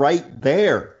literally right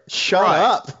there. Shut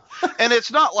up. And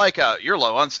it's not like you're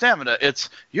low on stamina. It's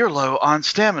you're low on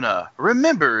stamina.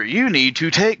 Remember, you need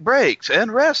to take breaks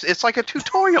and rest. It's like a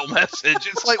tutorial message.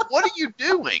 It's like, what are you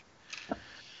doing?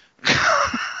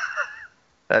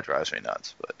 That drives me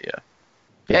nuts, but yeah.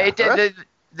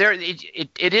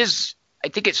 It is. I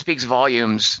think it speaks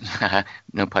volumes,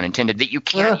 no pun intended, that you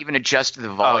can't even adjust the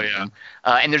volume,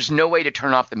 and there's no way to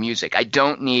turn off the music. I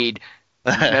don't need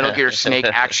Metal Gear Snake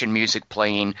action music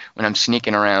playing when I'm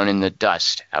sneaking around in the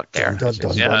dust out there.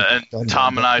 And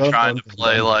Tom and I trying to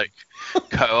play like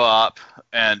co-op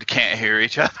and can't hear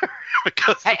each other.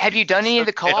 Because have you done any of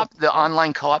the co-op, the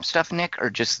online co-op stuff, Nick, or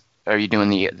just are you doing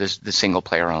the single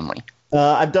player only?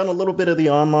 I've done a little bit of the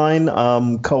online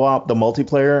co-op, the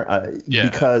multiplayer,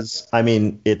 because, I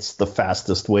mean, it's the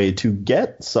fastest way to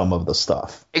get some of the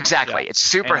stuff. Exactly. Yeah. It's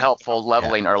super helpful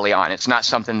leveling early on. It's not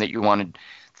something that you wanted.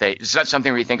 It's not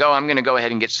something where you think, I'm going to go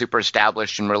ahead and get super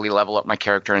established and really level up my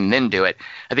character and then do it.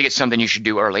 I think it's something you should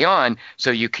do early on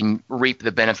so you can reap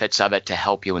the benefits of it to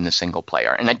help you in the single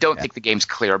player. And I don't think the game's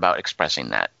clear about expressing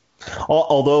that.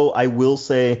 Although I will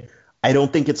say, I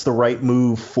don't think it's the right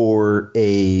move for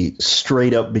a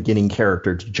straight-up beginning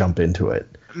character to jump into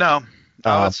it. No.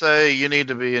 I would say you need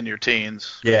to be in your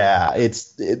teens. Yeah.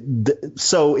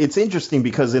 So it's interesting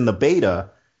because in the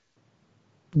beta,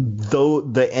 though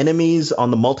the enemies on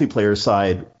the multiplayer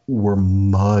side were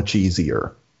much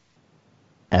easier.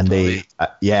 And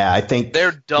I think...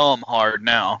 They're dumb hard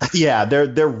now. Yeah, they're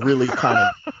really kind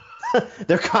of...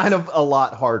 They're kind of a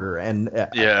lot harder, and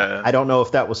I don't know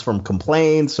if that was from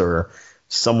complaints or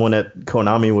someone at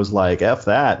Konami was like, F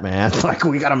that, man. Like,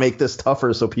 we got to make this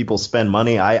tougher so people spend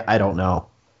money. I don't know.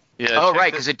 Yeah,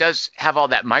 right, because it does have all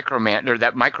that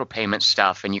micropayment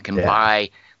stuff, and you can buy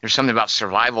 – there's something about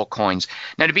survival coins.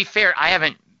 Now, to be fair,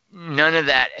 none of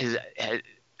that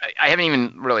I haven't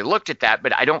even really looked at that,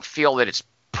 but I don't feel that it's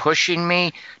pushing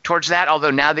me towards that.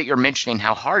 Although now that you're mentioning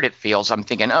how hard it feels, I'm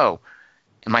thinking, oh,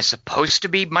 am I supposed to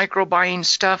be micro-buying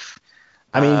stuff?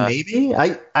 I mean, maybe.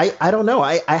 I don't know.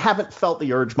 I haven't felt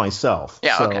the urge myself.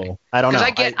 Yeah, so okay. I don't know.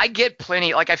 Because I get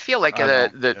plenty. Like I feel like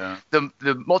the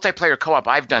multiplayer co-op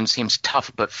I've done seems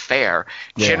tough but fair.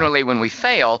 Yeah. Generally, when we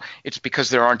fail, it's because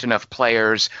there aren't enough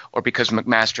players, or because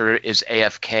McMaster is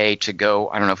AFK to go,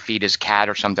 I don't know, feed his cat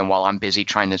or something while I'm busy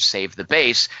trying to save the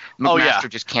base. McMaster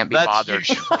just can't be bothered.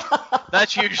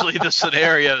 That's usually the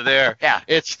scenario there. Yeah.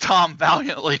 It's Tom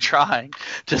valiantly trying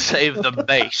to save the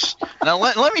base. Now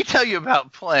let me tell you about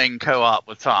playing co-op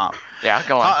with Tom. Yeah,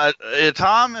 go on.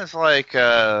 Tom is like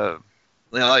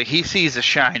he sees a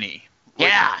shiny.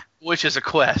 Which is a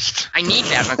quest. I need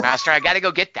that, McMaster. I got to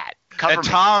go get that. Cover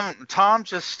And me. Tom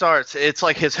just starts. It's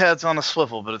like his head's on a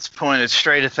swivel, but it's pointed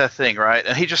straight at that thing, right?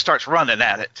 And he just starts running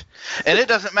at it. And it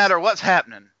doesn't matter what's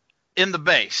happening in the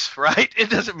base, right?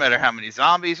 It doesn't matter how many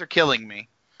zombies are killing me.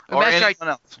 Or Master, anyone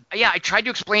else. Yeah, I tried to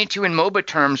explain it to you in MOBA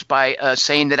terms by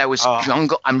saying that I was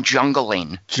I'm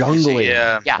jungling. Jungling.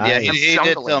 Yeah, Nice. he did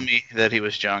Jungling. tell me that he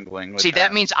was jungling. See,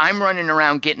 that means I'm running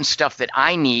around getting stuff that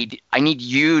I need. I need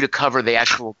you to cover the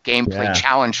actual gameplay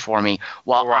challenge for me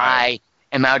while I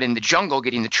am out in the jungle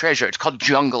getting the treasure. It's called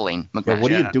jungling, McMaster. Yeah,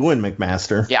 what are you doing,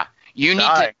 McMaster? Yeah, you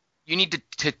need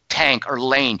to tank or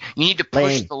lane. You need to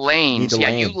push the lanes. Yeah,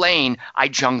 you lane. I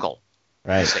jungle.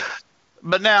 Right.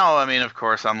 But now, I mean, of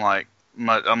course, I'm like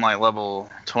level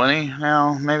 20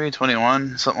 now, maybe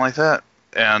 21, something like that.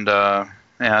 And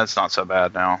it's not so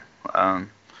bad now. I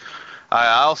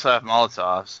also have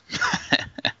Molotovs.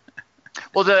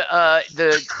 Well,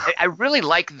 I really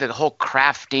like the whole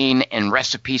crafting and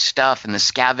recipe stuff and the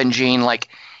scavenging. Like,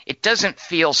 it doesn't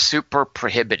feel super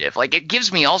prohibitive. Like, it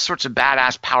gives me all sorts of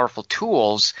badass, powerful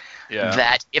tools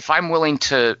that if I'm willing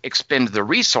to expend the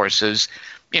resources,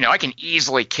 I can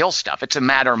easily kill stuff. It's a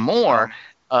matter more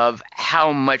of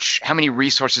how many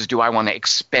resources do I want to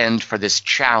expend for this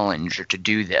challenge or to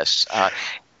do this.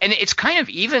 And it's kind of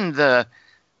even the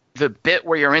bit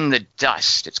where you're in the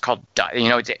dust. It's called dust.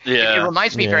 It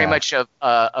reminds me very much of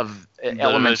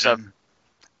elements of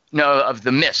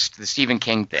The Mist, the Stephen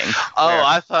King thing.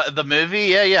 I thought the movie.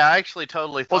 Yeah, I actually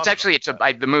totally thought.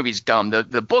 Well, the movie's dumb.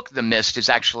 The book, The Mist, is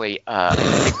actually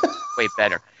way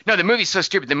better. No, the movie's so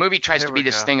stupid. The movie tries to be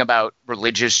this thing about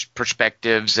religious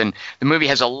perspectives, and the movie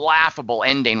has a laughable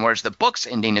ending, whereas the book's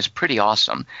ending is pretty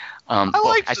awesome. I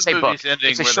like the movie's ending.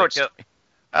 It's a short.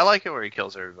 I like it where he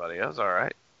kills everybody. That was all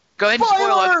right. Go ahead and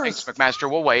spoil other things, McMaster.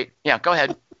 We'll wait. Yeah, go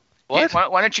ahead. What?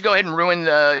 Why don't you go ahead and ruin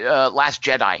the Last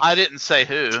Jedi? I didn't say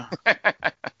who.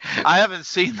 I haven't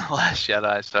seen The Last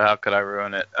Jedi, so how could I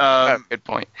ruin it? Good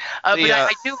point. But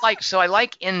I do like. So I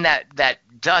like in that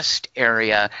dust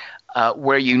area.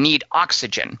 Where you need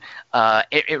oxygen.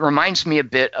 It reminds me a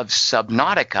bit of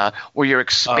Subnautica, where you're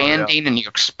expanding and you're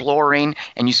exploring,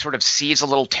 and you sort of seize a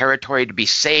little territory to be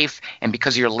safe, and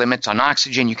because of your limits on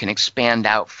oxygen, you can expand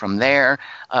out from there.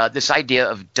 This idea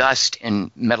of dust in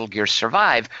Metal Gear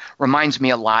Survive reminds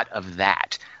me a lot of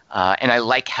that. And I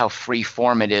like how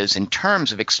free-form it is in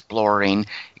terms of exploring,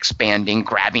 expanding,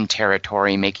 grabbing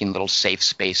territory, making little safe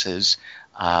spaces.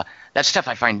 That stuff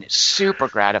I find super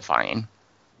gratifying.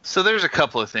 So there's a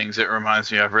couple of things it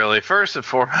reminds me of, really. First and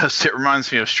foremost, it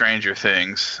reminds me of Stranger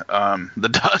Things. The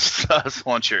dust does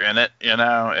once you're in it, it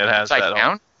has that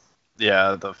down?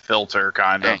 The filter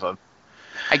kind of.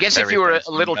 I guess if you were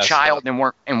a little child and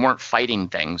weren't fighting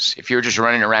things, if you were just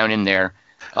running around in there.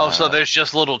 So there's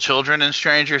just little children in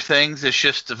Stranger Things? It's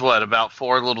just, about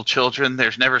 4 little children?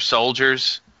 There's never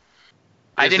soldiers?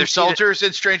 Is there soldiers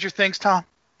in Stranger Things, Tom?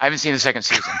 I haven't seen the second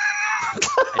season. I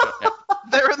don't know.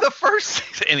 They're in the first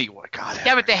season anyway. God.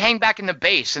 Yeah, but they hang back in the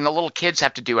base, and the little kids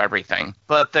have to do everything.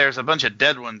 But there's a bunch of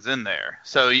dead ones in there,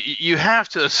 so you have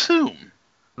to assume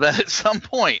that at some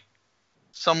point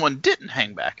someone didn't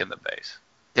hang back in the base.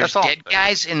 There's dead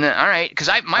guys in the. All right, because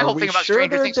my whole thing about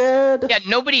Stranger Things. Dead? Yeah,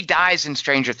 nobody dies in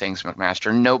Stranger Things,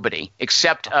 McMaster. Nobody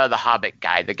except the Hobbit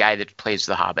guy, the guy that plays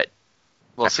the Hobbit.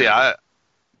 Well,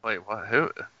 wait, what? Who?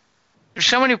 There's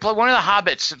someone who played one of the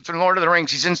Hobbits from Lord of the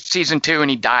Rings. He's in season 2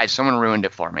 and he died. Someone ruined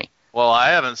it for me. Well, I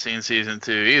haven't seen season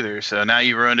 2 either, so now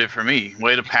you ruined it for me.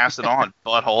 Way to pass it on,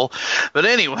 butthole. But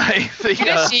anyway, did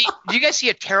you guys see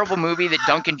a terrible movie that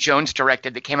Duncan Jones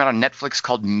directed that came out on Netflix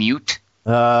called Mute?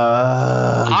 Yes.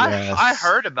 I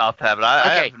heard about that, but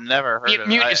I have never heard of it.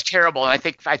 Mute is terrible, and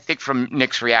I think from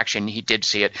Nick's reaction, he did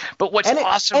see it. But what's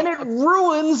awesome... And it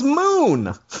ruins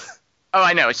Moon! Oh,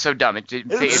 I know, it's so dumb. It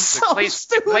so plays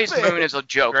stupid. Moon as a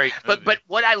joke. Great movie. But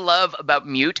what I love about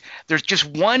Mute, there's just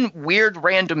one weird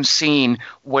random scene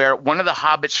where one of the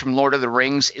hobbits from Lord of the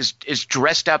Rings is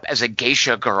dressed up as a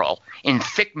geisha girl in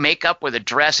thick makeup with a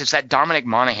dress. It's that Dominic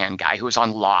Monaghan guy who was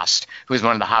on Lost, who was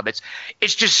one of the hobbits.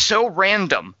 It's just so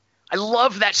random. I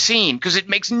love that scene because it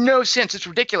makes no sense. It's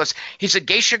ridiculous. He's a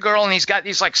geisha girl and he's got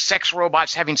these like sex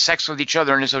robots having sex with each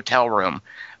other in his hotel room.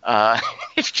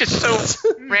 It's just so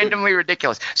randomly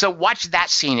ridiculous. So watch that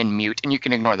scene in Mute and you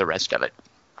can ignore the rest of it.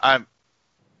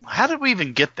 How did we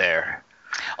even get there?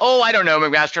 Oh, I don't know,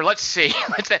 McMaster. Let's see.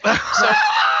 So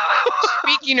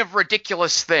speaking of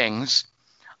ridiculous things,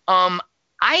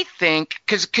 I think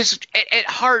because at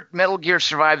heart, Metal Gear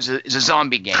Survive is a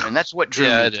zombie game, and that's what drew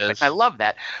me it to it. is. I love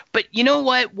that. But you know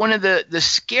what? One of the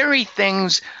scary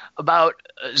things about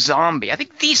a zombie, I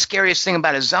think the scariest thing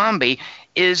about a zombie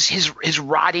is his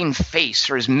rotting face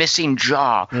or his missing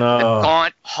jaw, the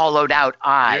gaunt, hollowed out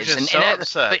eyes. You're just so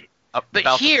upset but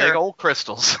about here, the big old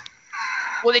crystals.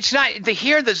 well, it's not.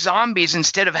 Here, the zombies,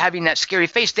 instead of having that scary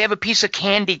face, they have a piece of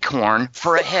candy corn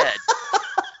for a head.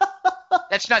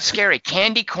 That's not scary.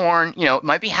 Candy corn, it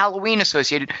might be Halloween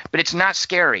associated, but it's not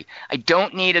scary. I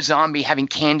don't need a zombie having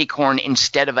candy corn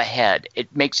instead of a head.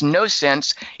 It makes no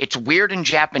sense. It's weird in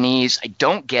Japanese. I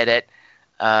don't get it.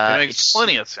 It makes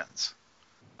plenty of sense.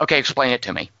 Okay, explain it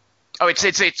to me. Oh,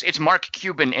 it's Mark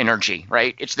Cuban energy,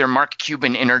 right? It's their Mark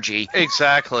Cuban energy.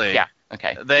 Exactly. Yeah.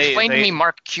 Okay. Explain to me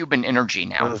Mark Cuban energy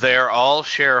now. They're all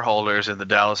shareholders in the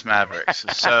Dallas Mavericks.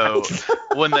 So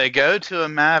when they go to a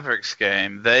Mavericks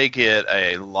game, they get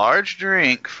a large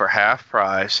drink for half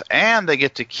price, and they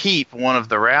get to keep one of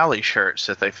the rally shirts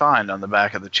that they find on the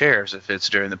back of the chairs if it's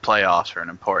during the playoffs or an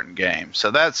important game.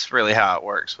 So that's really how it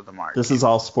works with the Mark. This is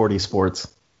all sporty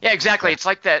sports. Yeah, exactly. It's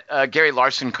like that Gary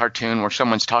Larson cartoon where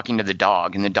someone's talking to the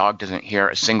dog, and the dog doesn't hear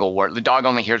a single word. The dog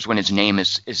only hears when his name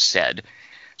is said.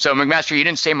 So, McMaster, you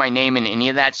didn't say my name in any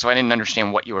of that, so I didn't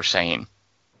understand what you were saying.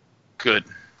 Good.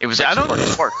 It was like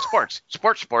sports.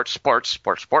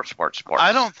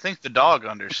 I don't think the dog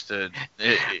understood.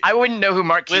 I wouldn't know who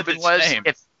Mark With Cuban its was name.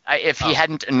 if he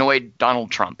hadn't annoyed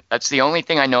Donald Trump. That's the only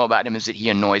thing I know about him is that he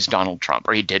annoys Donald Trump,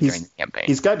 or he did during the campaign.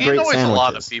 He's got He great annoys sandwiches. a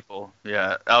lot of people.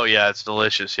 Yeah. Oh, yeah, it's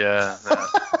delicious. Yeah.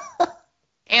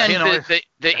 And You know,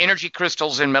 the energy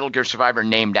crystals in Metal Gear Survive are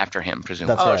named after him,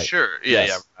 presumably. That's Oh, right. sure. Yeah,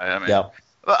 Yes. yeah. Right. I mean, Yep.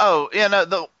 Oh, yeah,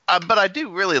 no, but I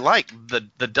do really like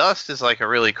the Dust is like a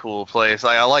really cool place.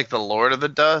 Like I like the Lord of the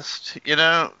Dust, Go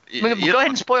ahead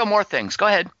and spoil more things. Go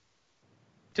ahead.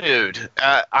 Dude,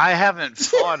 I haven't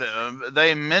fought him.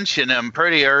 They mention him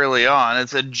pretty early on.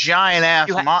 It's a giant ass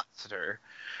monster.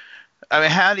 I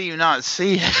mean, how do you not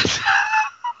see it?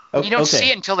 You don't see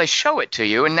it until they show it to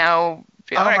you, and now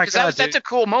all right, my 'cause God, that's a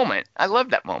cool moment. I love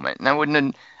that moment, and I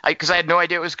wouldn't because I had no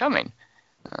idea it was coming.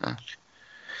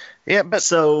 Yeah, but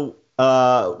So,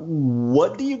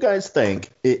 what do you guys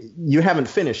think? You haven't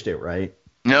finished it, right?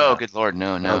 No, good Lord,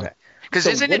 no. Okay. Because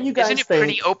So isn't what do you guys it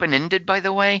pretty think- open ended? By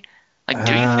the way, like,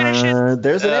 do you finish it?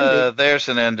 There's an ending. there's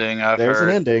an ending. I've There's heard.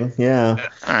 an ending. Yeah.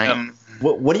 All right.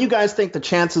 What do you guys think the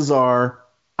chances are?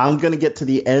 I'm gonna get to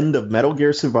the end of Metal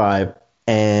Gear Survive,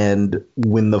 and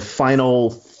when the final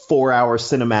 4-hour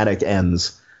cinematic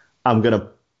ends, I'm gonna,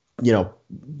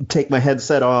 take my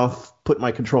headset off, put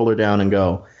my controller down, and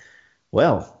go,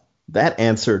 well, that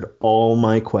answered all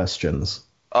my questions.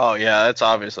 Oh yeah, it's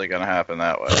obviously going to happen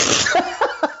that way.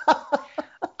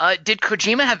 Did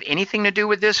Kojima have anything to do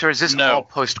with this, or is this No. all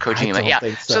post I Kojima? don't Yeah.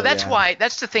 think so, So that's yeah. why.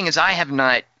 That's the thing is I have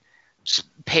not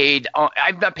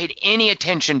I've not paid any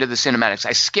attention to the cinematics.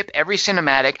 I skip every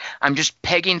cinematic. I'm just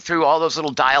pegging through all those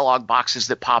little dialogue boxes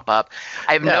that pop up.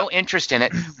 I have no interest in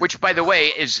it, which, by the way,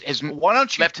 is Why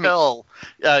don't you left me. tell?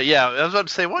 Yeah, I was about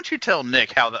to say, why don't you tell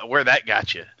Nick where that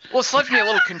got you? Well, it's left me a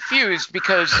little confused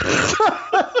because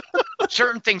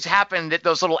certain things happen that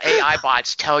those little AI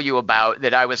bots tell you about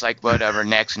that I was like, whatever,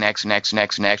 next.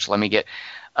 Let me get.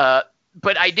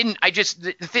 But I didn't. I just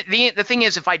the thing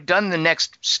is, if I'd done the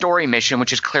next story mission,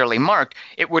 which is clearly marked,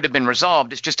 it would have been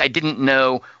resolved. It's just I didn't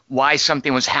know why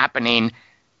something was happening,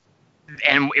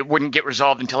 and it wouldn't get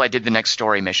resolved until I did the next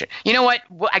story mission. You know what?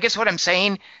 I guess what I'm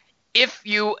saying, if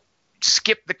you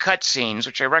skip the cutscenes,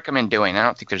 which I recommend doing, I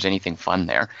don't think there's anything fun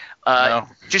there. No,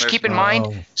 Just there's keep in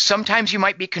mind, sometimes you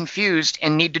might be confused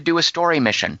and need to do a story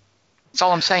mission. That's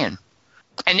all I'm saying.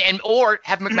 Or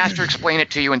have McMaster explain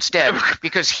it to you instead,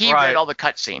 because he read all the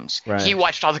cutscenes. Right. He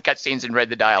watched all the cutscenes and read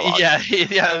the dialogue. Yeah,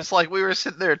 it's like we were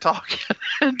sitting there talking,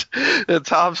 and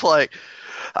Tom's like,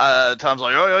 Tom's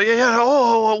like, oh yeah,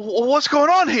 oh, what's going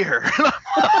on here?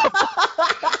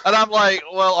 And I'm like,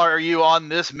 well, are you on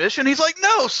this mission? He's like,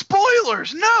 no,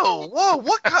 spoilers, no, whoa,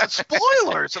 what kind of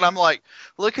spoilers? And I'm like,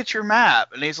 look at your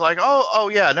map. And he's like, oh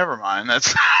yeah, never mind.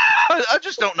 That's I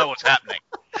just don't know what's happening.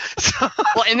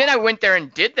 Well, and then I went there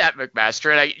and did that,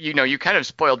 McMaster, and you kind of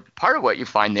spoiled part of what you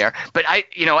find there. But I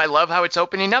love how it's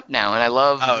opening up now, and I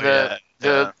love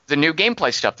the new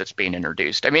gameplay stuff that's being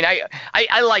introduced. I mean,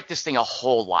 I like this thing a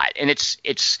whole lot, and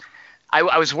it's.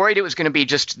 I was worried it was going to be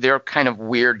just their kind of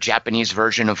weird Japanese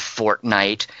version of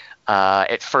Fortnite.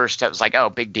 At first, I was like, oh,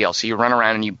 big deal. So you run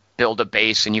around and you build a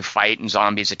base and you fight and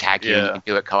zombies attack you and you can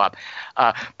do it co-op.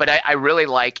 But I really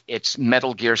like its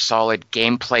Metal Gear Solid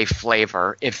gameplay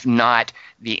flavor, if not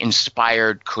the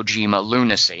inspired Kojima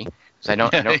lunacy. Because I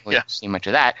don't really see much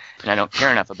of that, and I don't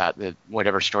care enough about the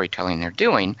whatever storytelling they're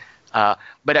doing.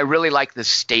 But I really like the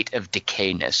state of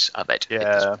decayness of it at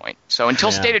this point. So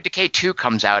until State of Decay 2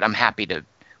 comes out, I'm happy to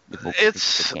with what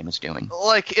the game is doing.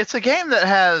 Like, it's a game that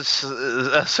has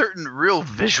a certain real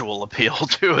visual appeal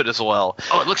to it as well.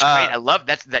 Oh, it looks great. I love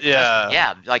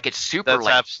that. Like it's super. That's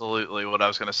absolutely what I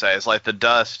was going to say. It's like the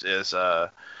dust is,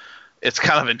 it's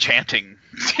kind of enchanting.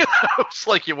 It's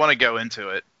like you want to go into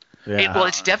it. Yeah.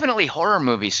 It's definitely horror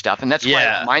movie stuff, and that's why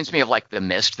it reminds me of like The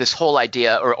Mist. This whole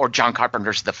idea, or John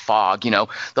Carpenter's The Fog. The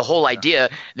whole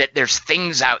idea that there's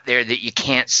things out there that you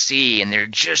can't see, and they're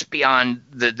just beyond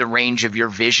the range of your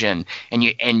vision, and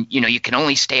you can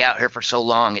only stay out here for so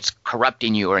long. It's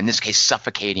corrupting you, or in this case,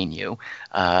 suffocating you.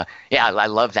 I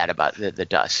love that about the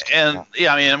dust. And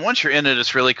and once you're in it,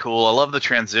 it's really cool. I love the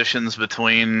transitions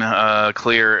between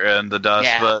clear and the dust,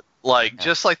 but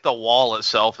just like the wall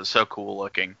itself is so cool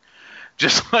looking.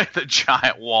 Just like the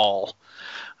giant wall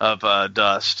of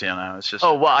dust, it's just.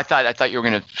 Oh well, I thought you were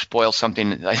going to spoil something.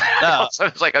 No, so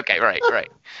it's like okay, right.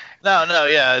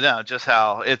 No, just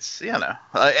how it's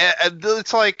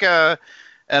it's like, and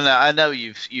I know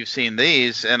you've seen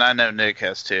these, and I know Nick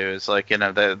has too. It's like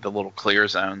the little clear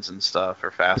zones and stuff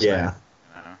are fascinating.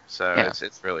 Yeah.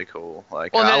 It's really cool.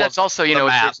 Like, well, that's also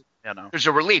there's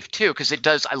a relief too because it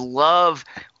does. I love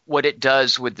what it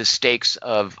does with the stakes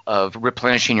of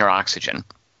replenishing your oxygen.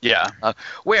 Yeah.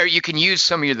 Where you can use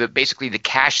some of basically the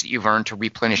cash that you've earned to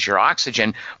replenish your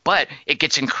oxygen, but it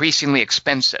gets increasingly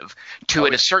expensive.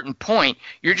 At a certain point,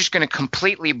 you're just going to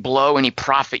completely blow any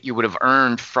profit you would have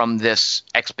earned from this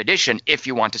expedition if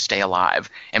you want to stay alive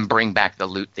and bring back the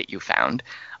loot that you found.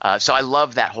 So I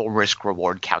love that whole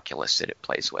risk-reward calculus that it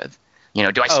plays with.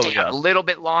 Do I stay out a little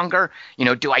bit longer?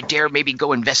 Do I dare maybe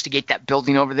go investigate that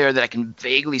building over there that I can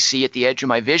vaguely see at the edge of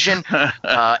my vision?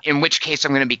 In which case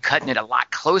I'm going to be cutting it a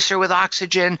lot closer with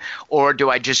oxygen, or do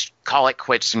I just call it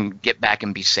quits and get back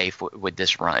and be safe with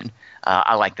this run?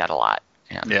 I like that a lot.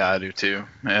 Yeah, I do too.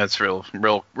 Yeah, it's real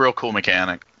cool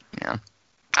mechanic. Yeah.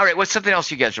 All right, what's something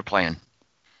else you guys are playing?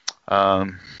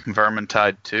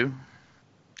 Vermintide 2.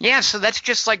 Yeah, so that's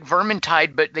just like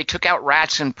Vermintide, but they took out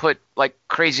rats and put like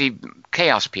crazy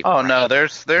chaos people. Oh no,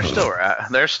 there's still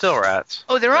rats. There's still rats.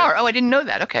 Oh, there are. Oh, I didn't know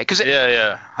that. Okay, because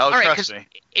trust me.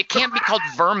 It can't be called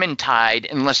Vermintide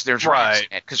unless there's rats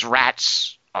in it, because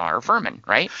rats are vermin,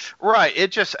 right? Right.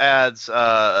 It just adds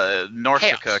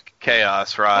Norsca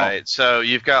chaos, right? Oh. So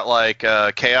you've got like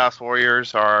Chaos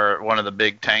Warriors are one of the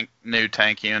big new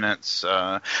tank units,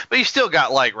 but you still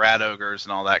got like rat ogres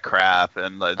and all that crap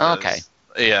and okay.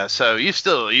 Yeah, so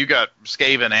you got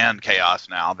Skaven and Chaos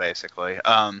now, basically.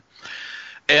 And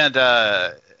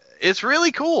it's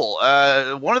really cool.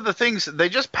 One of the things, they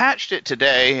just patched it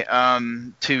today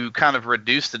to kind of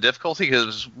reduce the difficulty because it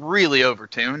was really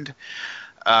overtuned.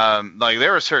 Like,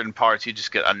 there are certain parts you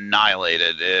just get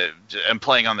annihilated and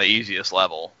playing on the easiest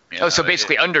level. So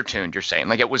basically undertuned, you're saying.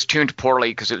 Like, it was tuned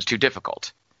poorly because it was too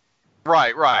difficult.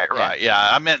 Right. Yeah,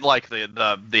 I meant like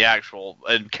the actual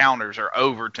encounters are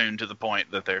overtuned to the point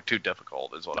that they're too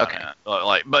difficult is what I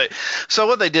meant. But so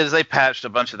what they did is they patched a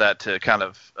bunch of that to kind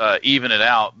of even it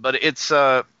out. But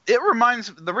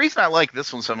the reason I like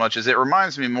this one so much is it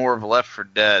reminds me more of Left 4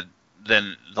 Dead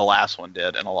than the last one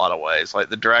did in a lot of ways. Like,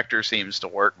 the director seems to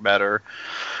work better.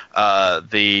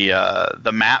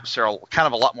 The maps are kind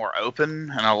of a lot more open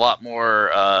and a lot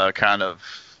more kind of,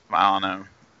 I don't know,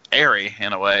 airy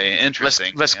in a way,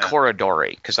 interesting. Less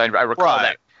corridory, because I recall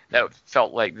that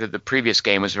felt like the previous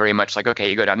game was very much like, okay,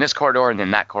 you go down this corridor and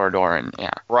then that corridor, and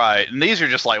Right, and these are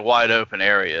just like wide open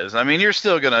areas. I mean, you're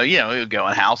still gonna, you go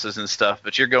in houses and stuff,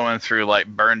 but you're going through like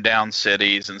burned down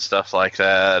cities and stuff like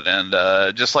that,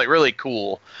 and just like really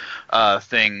cool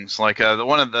things. Like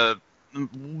one of the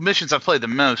missions I've played the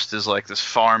most is like this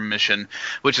farm mission,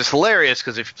 which is hilarious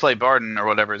because if you play Barden or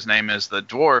whatever his name is, the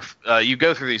dwarf, you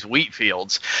go through these wheat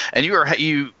fields and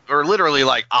you are literally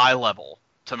like eye level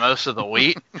to most of the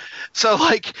wheat. So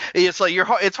like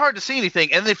it's hard to see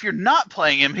anything, and if you're not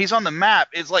playing him, he's on the map,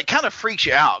 it's like kind of freaks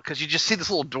you out because you just see this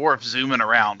little dwarf zooming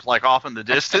around like off in the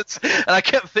distance. And I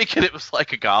kept thinking it was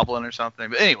like a goblin or something,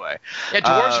 but anyway. Yeah,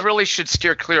 dwarves really should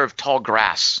steer clear of tall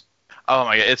grass. Oh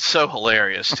my god, it's so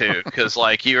hilarious too because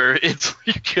like you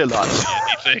cannot see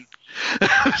anything.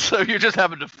 So you're just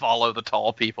having to follow the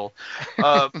tall people.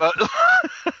 But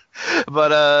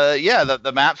yeah,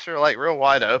 the maps are like real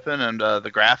wide open, and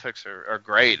the graphics are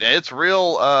great. And it's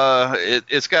real.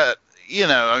 It's got,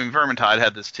 I mean, Vermintide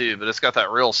had this too, but it's got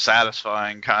that real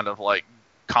satisfying kind of like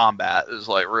combat. Is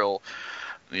like real,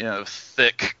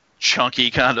 thick,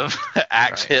 chunky kind of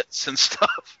axe hits and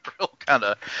stuff. Real kind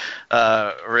of,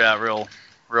 real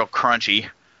crunchy.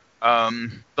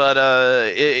 But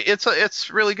it's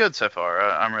really good so far.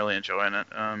 I'm really enjoying it.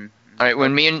 All right,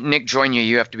 when me and Nick join you,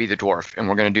 you have to be the dwarf, and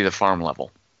we're going to do the farm level.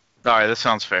 All right, that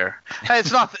sounds fair. Hey,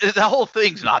 it's not the whole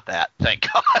thing's not that. Thank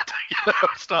God.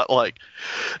 It's not like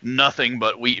nothing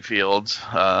but wheat fields.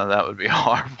 That would be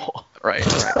horrible. Right.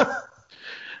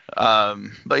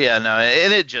 But yeah, no,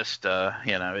 and it just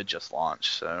it just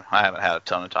launched, so I haven't had a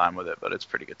ton of time with it, but it's a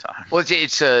pretty good time. Well,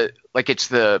 it's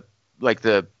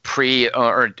the pre,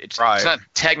 or it's not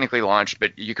technically launched,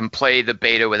 but you can play the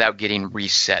beta without getting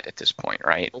reset at this point,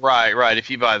 right? Right. If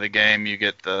you buy the game, you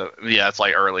get it's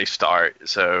like early start.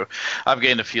 So I've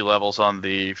gained a few levels on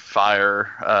the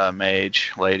fire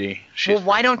mage lady. Well,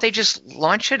 why don't they just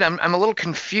launch it? I'm a little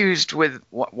confused with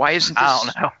why isn't this? I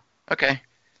don't know. Okay.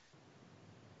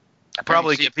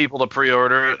 Probably get people to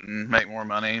pre-order it and make more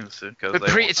money. But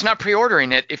it's not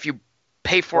pre-ordering it if you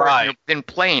pay for it and then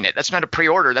playing it. That's not a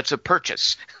pre-order. That's a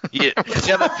purchase. Yeah.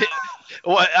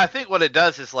 Well, I think what it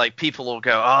does is like people will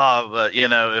go, but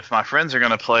if my friends are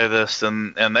going to play this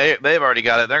and they've already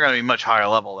got it, they're going to be much higher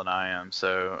level than I am,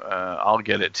 so I'll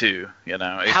get it too.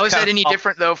 How is that any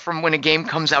different though from when a game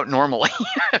comes out normally?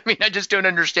 I mean, I just don't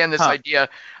understand this idea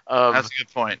of. That's a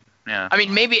good point. Yeah. I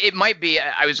mean, maybe it might be.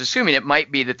 I was assuming it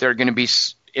might be that there are going to be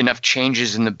enough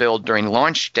changes in the build during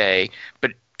launch day,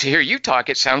 but to hear you talk,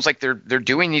 it sounds like they're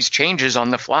doing these changes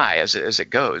on the fly as it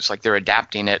goes. Like they're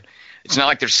adapting it. It's not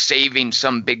like they're saving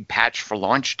some big patch for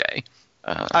launch day.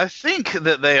 I think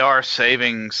that they are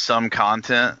saving some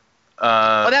content.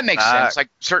 That makes sense. Like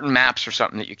certain maps or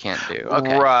something that you can't do.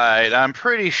 Okay. Right. I'm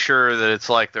pretty sure that it's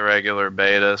like the regular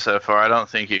beta so far. I don't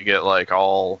think you get like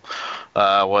all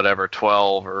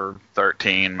 12 or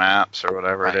 13 maps or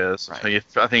whatever it is. Right.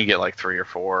 I think you get like 3 or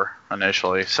 4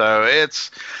 initially. So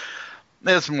it's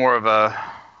more of a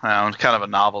kind of a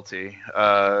novelty.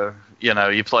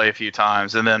 You play a few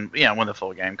times, and then when the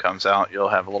full game comes out, you'll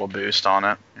have a little boost on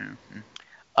it. Mm-hmm.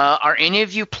 Are any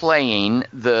of you playing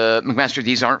the McMaster?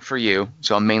 These aren't for you,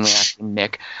 so I'm mainly asking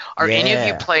Nick. Are any of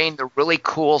you playing the really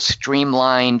cool,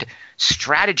 streamlined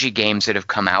strategy games that have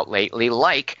come out lately,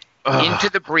 like Into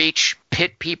the Breach,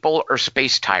 Pit People, or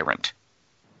Space Tyrant?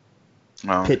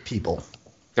 Pit People.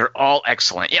 They're all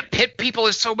excellent. Yeah, Pit People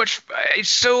is so much.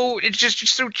 It's just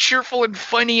so cheerful and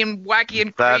funny and wacky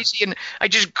and crazy, and I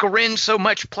just grin so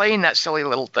much playing that silly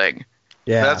little thing.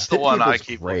 Yeah, that's the one I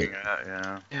keep looking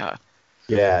at. Yeah.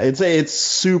 Yeah, it's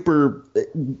super.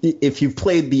 If you've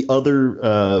played the other,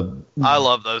 I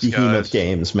love those Behemoth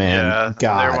games, man. Yeah,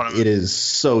 God, it is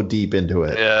so deep into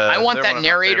it. Yeah, I want that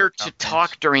narrator to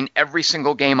talk during every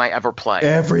single game I ever play.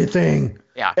 Everything.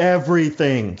 Yeah.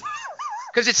 Everything.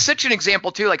 Because it's such an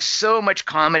example too. Like so much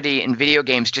comedy in video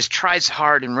games just tries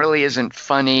hard and really isn't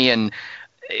funny, and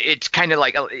it's kind of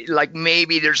like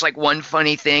maybe there's like one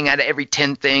funny thing out of every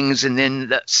 10 things, and then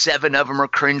the 7 of them are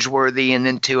cringeworthy, and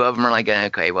then 2 of them are like,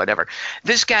 okay, whatever.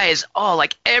 This guy is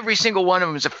like every single one of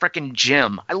them is a freaking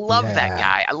gem. I love that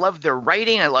guy. I love their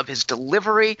writing. I love his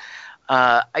delivery.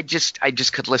 I just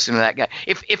could listen to that guy.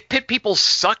 If Pit People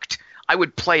sucked, I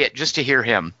would play it just to hear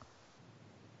him.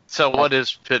 So what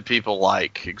is Pit People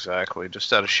like exactly?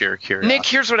 Just out of sheer curiosity. Nick,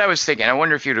 here's what I was thinking. I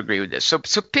wonder if you'd agree with this. So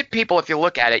Pit People, if you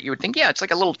look at it, you would think, it's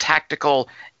like a little tactical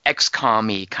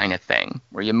XCOM-y kind of thing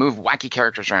where you move wacky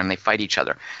characters around and they fight each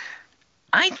other.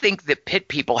 I think that Pit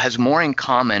People has more in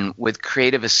common with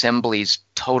Creative Assembly's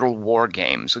Total War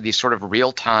games, with these sort of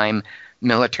real-time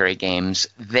military games,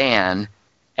 than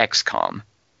XCOM.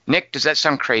 Nick, does that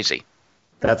sound crazy?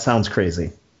 That sounds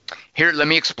crazy. Here, let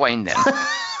me explain then.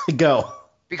 Go.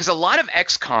 Because a lot of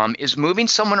XCOM is moving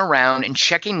someone around and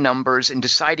checking numbers and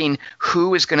deciding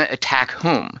who is going to attack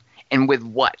whom and with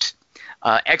what.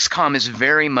 XCOM is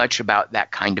very much about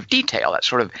that kind of detail, that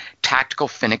sort of tactical,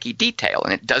 finicky detail,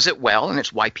 and it does it well, and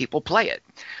it's why people play it.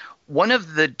 One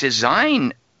of the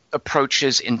design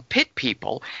approaches in Pit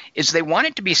People is they want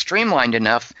it to be streamlined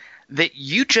enough that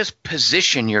you just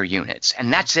position your units,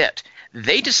 and that's it.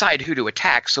 They decide who to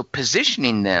attack, so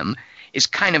positioning them is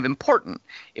kind of important.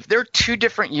 If there are two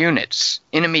different units,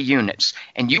 enemy units,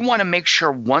 and you want to make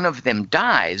sure one of them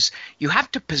dies, you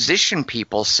have to position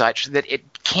people such that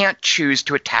it can't choose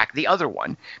to attack the other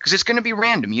one, because it's going to be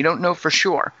random. You don't know for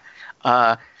sure.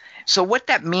 So what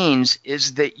that means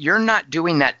is that you're not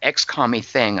doing that XCOM-y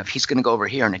thing of he's going to go over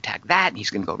here and attack that, and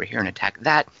he's going to go over here and attack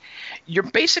that. You're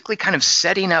basically kind of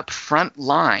setting up front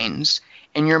lines,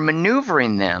 and you're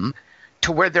maneuvering them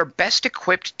to where they're best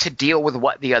equipped to deal with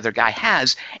what the other guy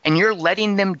has, and you're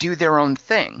letting them do their own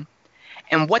thing.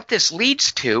 And what this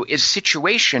leads to is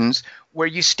situations where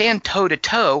you stand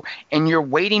toe-to-toe and you're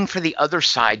waiting for the other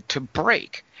side to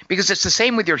break. Because it's the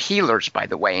same with your healers, by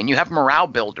the way, and you have morale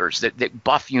builders that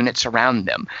buff units around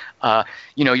them.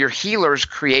 Your healers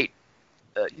create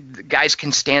guys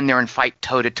can stand there and fight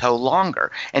toe-to-toe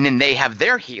longer, and then they have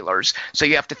their healers. So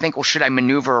you have to think, well, should I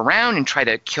maneuver around and try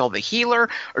to kill the healer,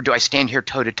 or do I stand here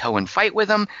toe-to-toe and fight with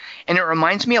them? And it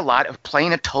reminds me a lot of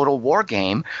playing a Total War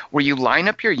game where you line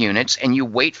up your units and you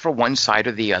wait for one side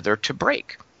or the other to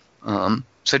break.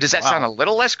 So does that sound a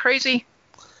little less crazy?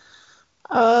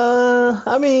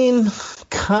 I mean,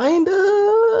 kind of.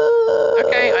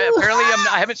 Okay, apparently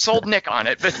I haven't sold Nick on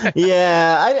it, but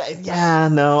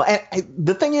no.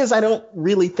 The thing is, I don't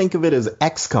really think of it as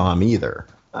XCOM either.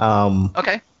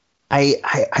 Okay.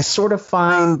 I sort of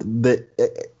find that,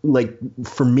 like,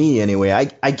 for me anyway,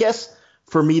 I guess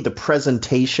for me the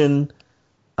presentation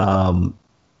of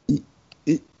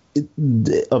the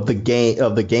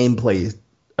gameplay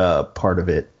part of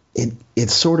it. It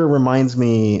sort of reminds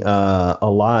me a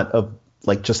lot of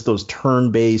like just those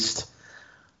turn-based,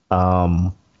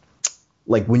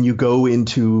 like when you go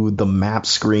into the map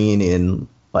screen in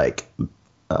like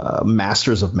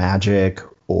Masters of Magic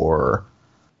or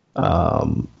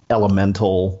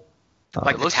Elemental.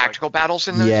 Like the tactical battles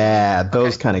in those? Yeah,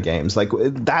 those kind of games. Like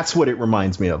that's what it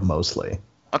reminds me of mostly.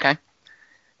 Okay.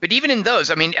 But even in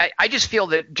those, I mean, I just feel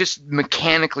that just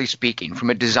mechanically speaking, from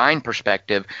a design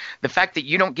perspective, the fact that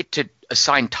you don't get to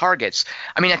assign targets,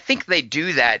 I mean, I think they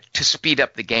do that to speed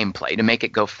up the gameplay, to make it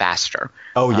go faster.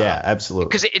 Oh, yeah, absolutely.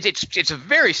 Because it's a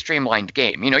very streamlined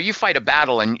game. You know, you fight a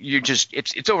battle and you just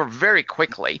it's over very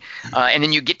quickly. And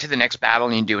then you get to the next battle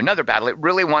and you do another battle. It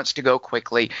really wants to go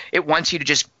quickly. It wants you to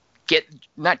just get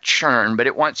not churn, but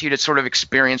it wants you to sort of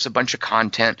experience a bunch of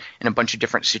content in a bunch of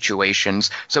different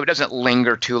situations, so it doesn't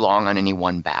linger too long on any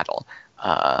one battle.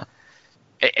 I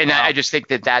just think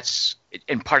that's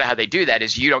and part of how they do that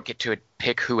is you don't get to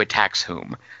pick who attacks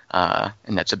whom,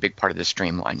 and that's a big part of the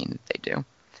streamlining that they do.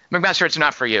 McMaster, it's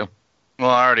not for you.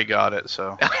 Well, I already got it,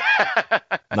 so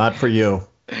not for you.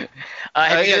 It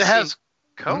has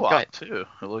co-op too.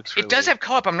 It looks. Really... It does have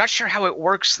co-op. I'm not sure how it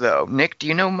works though. Nick, do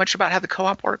you know much about how the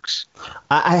co-op works?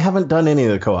 I haven't done any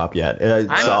of the co-op yet.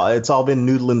 It's all been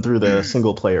noodling through the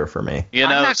single player for me. I'm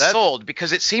not sold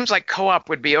because it seems like co-op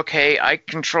would be okay. I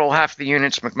control half the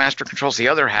units. McMaster controls the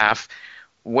other half.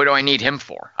 What do I need him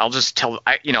for? I'll just tell.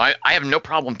 I have no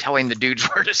problem telling the dudes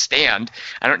where to stand.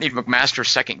 I don't need McMaster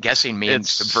second guessing me and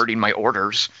subverting my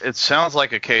orders. It sounds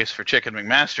like a case for Chicken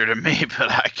McMaster to me, but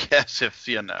I guess if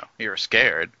you're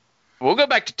scared, we'll go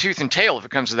back to tooth and tail if it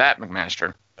comes to that,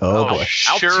 McMaster. Oh boy.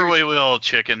 Sure we will,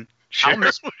 Chicken. Sure.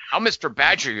 I'll Mr.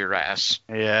 Badger your ass.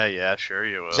 Yeah, sure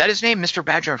you will. Is that his name, Mr.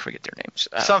 Badger? I forget their names.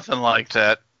 Something like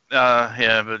that.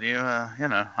 Yeah, but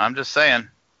I'm just saying.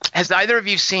 Has either of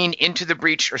you seen Into the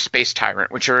Breach or Space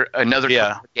Tyrant, which are another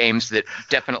couple of games that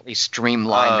definitely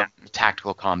streamline that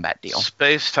tactical combat deal?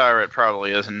 Space Tyrant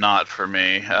probably is not for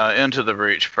me. Into the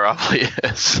Breach probably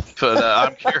is, but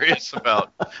I'm curious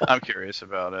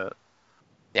about it.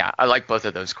 Yeah, I like both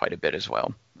of those quite a bit as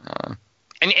well.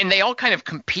 And they all kind of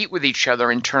compete with each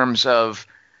other in terms of,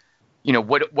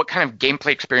 what kind of gameplay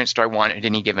experience do I want at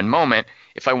any given moment?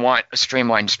 If I want a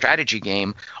streamlined strategy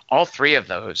game, all three of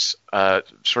those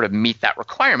sort of meet that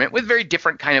requirement with very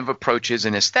different kind of approaches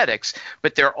and aesthetics,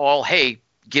 but they're all, hey,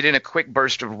 get in a quick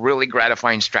burst of really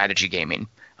gratifying strategy gaming.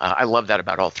 I love that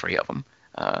about all three of them.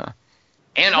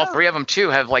 And all three of them, too,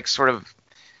 have like sort of,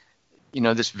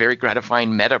 this very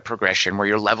gratifying meta progression where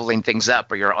you're leveling things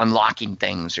up or you're unlocking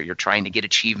things or you're trying to get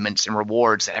achievements and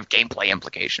rewards that have gameplay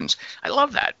implications. I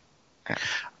love that.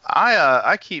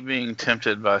 I keep being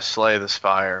tempted by Slay the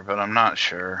Spire, but I'm not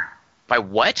sure. By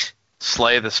what?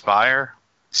 Slay the Spire.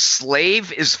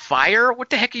 Slave is fire? What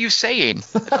the heck are you saying?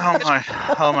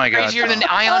 Oh my God! Crazier than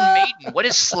Ion Maiden. What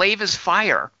is slave is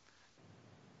fire?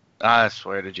 I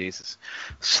swear to Jesus,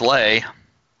 slay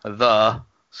the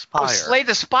spire. Oh, Slay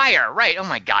the Spire. Right. Oh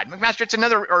my God, McMaster, it's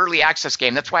another early access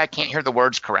game. That's why I can't hear the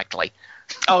words correctly.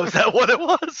 Oh, is that what it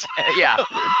was? Yeah.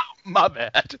 My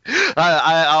bad.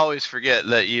 I always forget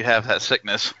that you have that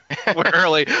sickness where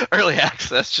early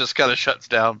access just kind of shuts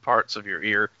down parts of your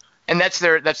ear. And that's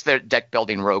their deck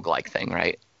building roguelike thing,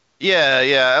 right?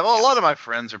 Yeah. Well, a lot of my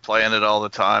friends are playing it all the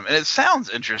time, and it sounds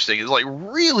interesting. It's like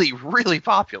really, really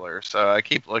popular, so I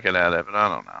keep looking at it, but I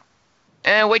don't know.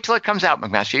 And wait till it comes out,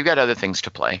 McMaster. You've got other things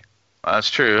to play. That's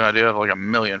true. I do have like a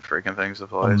million freaking things to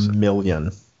play. A So.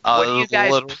 million. What do you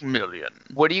guys- little million.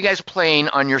 What are you guys playing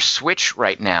on your Switch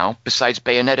right now besides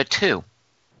Bayonetta 2?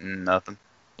 Nothing.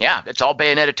 Yeah, it's all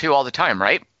Bayonetta 2 all the time,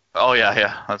 right? Oh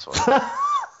yeah. That's what.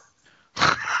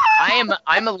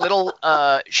 I'm a little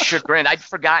chagrined. I'd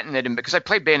forgotten it because I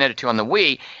played Bayonetta 2 on the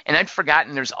Wii, and I'd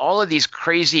forgotten there's all of these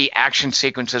crazy action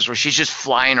sequences where she's just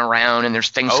flying around and there's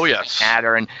things Oh, yes. at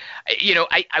her. And,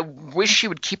 I wish she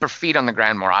would keep her feet on the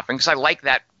ground more often because I like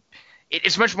that.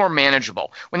 It's much more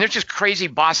manageable. When there's just crazy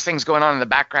boss things going on in the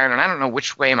background and I don't know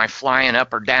which way am I flying,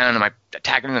 up or down, am I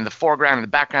attacking in the foreground, in the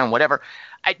background, whatever.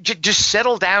 Just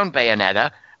settle down,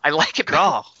 Bayonetta. I like it.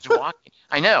 Oh. Just walking.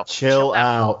 I know. Chill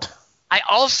out. I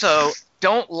also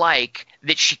don't like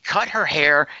that she cut her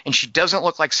hair and she doesn't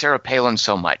look like Sarah Palin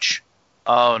so much.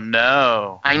 Oh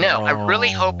no. I know. I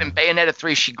really hope in Bayonetta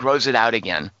 3 she grows it out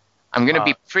again. I'm going to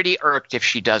be pretty irked if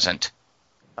she doesn't.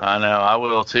 I know. I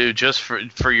will too. Just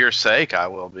for your sake, I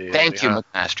will be. Thank you,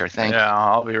 McMaster. Thank you. Yeah,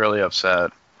 I'll be really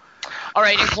upset. All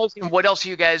right, in closing, what else are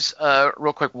you guys,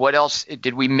 real quick, what else,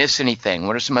 did we miss anything?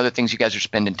 What are some other things you guys are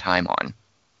spending time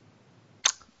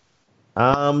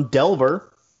on? Delver.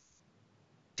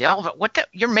 Delver?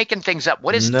 You're making things up.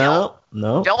 What is Delver?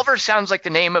 No. Delver sounds like the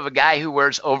name of a guy who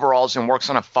wears overalls and works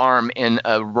on a farm in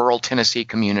a rural Tennessee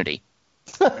community.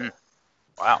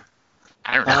 Wow.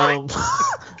 I don't know.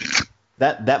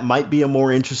 That might be a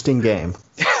more interesting game.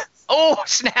 Oh,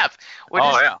 snap.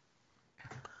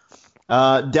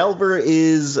 Delver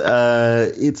is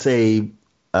it's a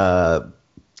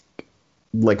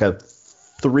like a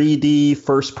 3D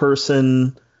first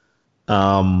person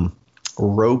roguelike.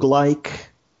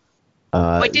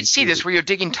 I did see this where you're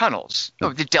digging tunnels.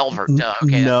 Oh, the Delver. Duh.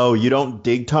 Okay. No, you don't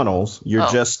dig tunnels. You're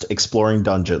Oh. just exploring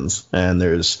dungeons, and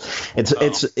it's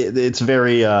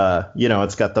very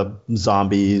it's got the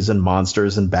zombies and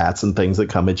monsters and bats and things that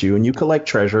come at you, and you collect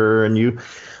treasure and you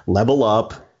level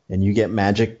up and you get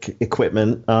magic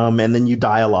equipment, and then you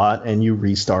die a lot and you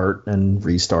restart and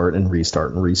restart and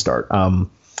restart and restart.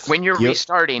 When you're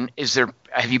restarting,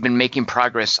 have you been making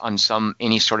progress on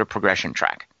any sort of progression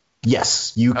track?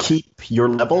 Yes, you keep your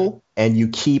level and you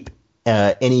keep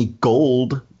any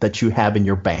gold that you have in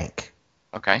your bank.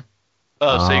 Okay.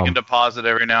 Oh, so you can deposit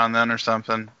every now and then or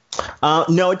something?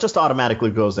 No, it just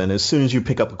automatically goes in. As soon as you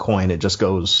pick up a coin, it just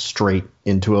goes straight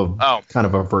into a kind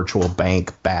of a virtual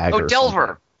bank bag. Oh, Delver.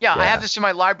 Something. Yeah, I Yeah. have this in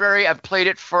my library. I've played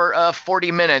it for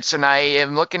 40 minutes, and I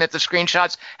am looking at the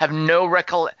screenshots, have no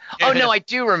recollection. Oh, no, I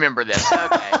do remember this.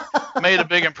 Okay. Made a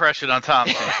big impression on Tom,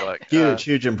 seems like.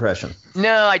 Huge impression.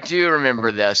 No, I do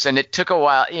remember this, and it took a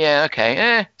while. Yeah,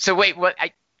 okay. So wait, what?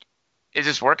 Is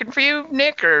this working for you,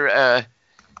 Nick, or?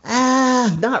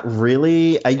 Not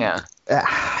really. Yeah.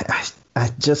 I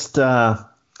just.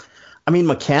 I mean,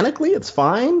 mechanically, it's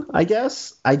fine. I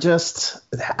guess. I just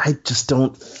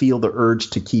don't feel the urge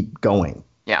to keep going.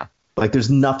 Yeah. Like, there's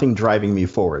nothing driving me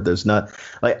forward. There's not.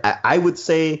 Like, I would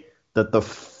say that the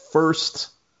first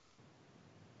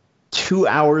 2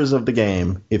 hours of the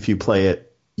game, if you play it,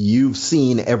 you've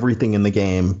seen everything in the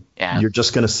game. Yeah. You're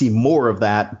just going to see more of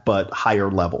that, but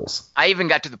higher levels. I even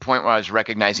got to the point where I was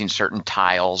recognizing certain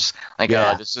tiles. Like,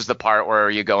 Yeah. this is the part where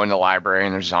you go in the library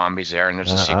and there's zombies there, and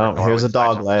there's a secret door Here's a with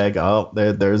dog five leg. Oh,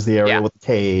 there's the area Yeah. with the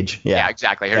cage. Yeah, Yeah,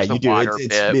 exactly. Here's the you do. water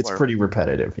It's bit. pretty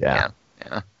repetitive. Yeah.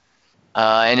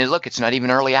 And look, it's not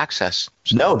even early access.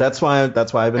 No, that's why I've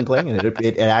been playing it.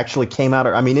 It actually came out.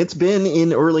 I mean, it's been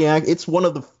in early access. It's one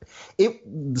of the.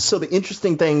 So the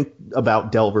interesting thing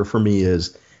about Delver for me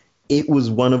is it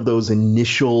was one of those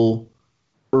initial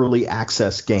early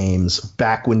access games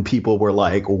back when people were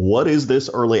like, what is this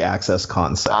early access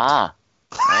concept? Right.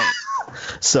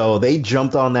 So they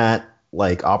jumped on that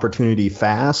like opportunity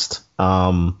fast.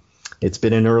 It's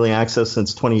been in early access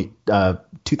since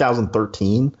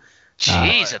 2013.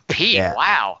 Jeez, Pete, yeah.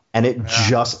 wow. And it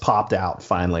just popped out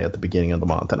finally at the beginning of the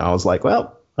month. And I was like,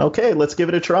 well, okay, let's give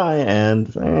it a try.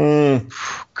 And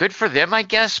good for them, I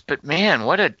guess. But man,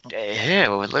 what a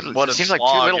What a seems slog,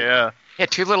 like too little. yeah. Yeah,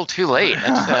 too little, too late.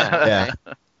 That's,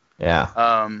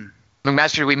 Yeah.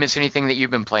 McMaster, did we miss anything that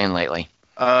you've been playing lately?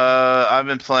 I've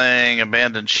been playing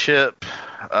Abandoned Ship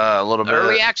a little bit.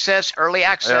 Early access.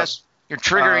 Yep. You're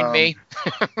triggering me.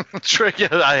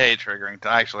 I hate triggering.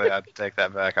 Actually, I'd take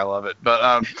that back. I love it. But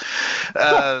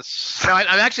no,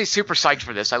 I'm actually super psyched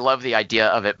for this. I love the idea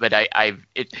of it, but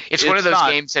it's one of those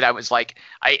games that I was like,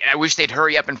 I wish they'd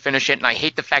hurry up and finish it, and I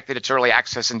hate the fact that it's early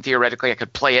access and theoretically I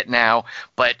could play it now,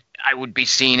 but I would be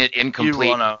seeing it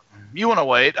incomplete. You want to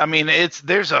wait. I mean,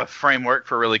 there's a framework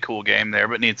for a really cool game there,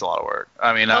 but it needs a lot of work.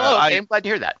 I mean, I'm glad to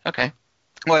hear that. Okay.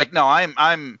 Like, no,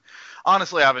 I'm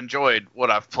honestly, I've enjoyed what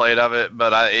I've played of it,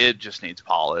 but it just needs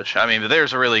polish. I mean,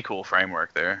 there's a really cool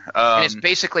framework there. And it's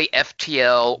basically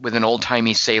FTL with an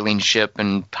old-timey sailing ship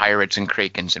and pirates and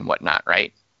krakens and whatnot,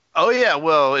 right? Oh, yeah.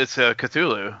 Well, it's a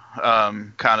Cthulhu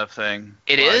kind of thing.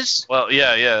 It is? Well,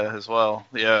 yeah, as well.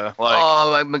 Yeah.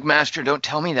 McMaster, don't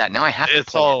tell me that. Now I have to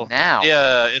play it now.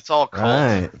 Yeah, it's all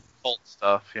Right. cult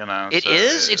stuff, you know. It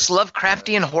is? It's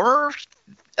Lovecraftian horror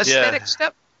aesthetic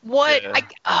stuff? What? Yeah.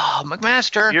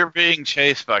 McMaster. You're being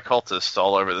chased by cultists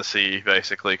all over the sea,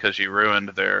 basically, because you ruined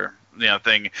their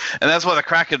thing. And that's why the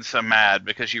Kraken's so mad,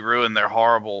 because you ruined their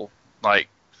horrible,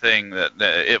 thing that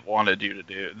it wanted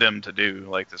them to do,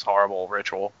 like this horrible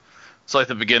ritual. It's like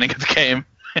the beginning of the game.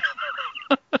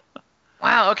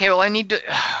 Wow, okay, well I need to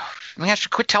McMaster,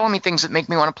 quit telling me things that make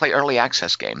me want to play early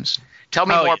access games. Tell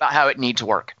me more about how it needs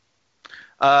work.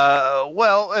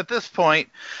 Well, at this point,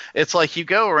 it's like you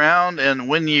go around, and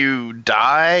when you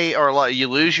die or you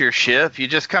lose your ship, you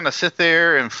just kind of sit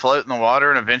there and float in the water,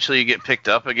 and eventually you get picked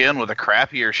up again with a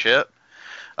crappier ship.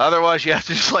 Otherwise, you have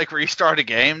to just restart a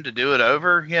game to do it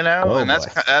over, and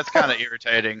that's kind of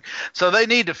irritating. So they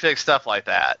need to fix stuff like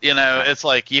that, It's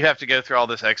like you have to go through all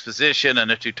this exposition and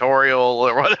a tutorial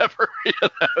or whatever,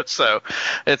 So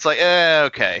it's like,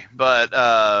 okay, but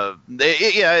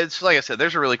it's like I said,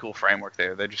 there's a really cool framework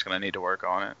there. They're just going to need to work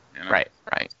on it. Right.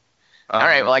 All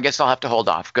right. Well, I guess I'll have to hold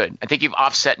off. Good. I think you've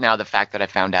offset now the fact that I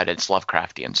found out it's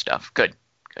Lovecraftian stuff. Good.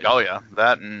 Oh, yeah.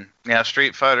 That and,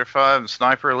 Street Fighter 5 and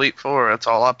Sniper Elite 4. That's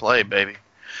all I play, baby.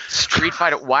 Street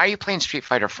Fighter. Why are you playing Street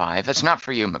Fighter 5? That's not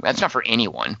for you. That's not for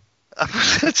anyone.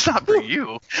 It's not for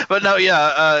you. But no,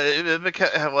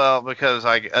 because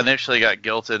I initially got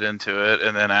guilted into it,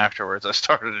 and then afterwards I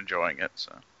started enjoying it.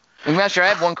 So, Master, I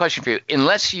have one question for you.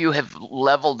 Unless you have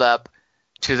leveled up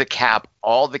to the cap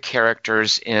all the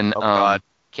characters in God.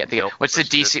 Can't think of what's the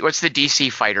DC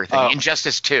fighter thing?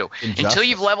 Injustice 2. Until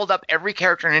you've leveled up every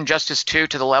character in Injustice 2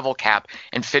 to the level cap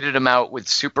and fitted them out with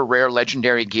super rare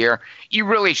legendary gear, you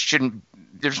really shouldn't.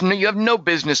 You have no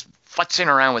business futzing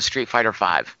around with Street Fighter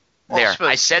 5.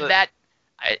 I said that,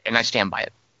 and I stand by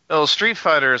it. Well, Street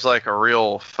Fighter is like a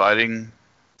real fighting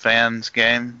fans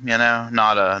game,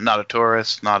 not a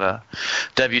tourist, not a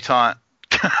debutante.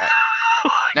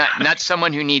 Not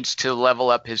someone who needs to level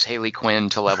up his Harley Quinn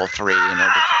to level 3 in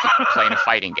order to play in a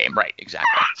fighting game. Right,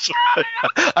 exactly.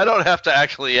 I don't have to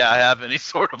actually have any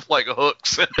sort of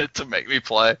hooks in it to make me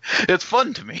play. It's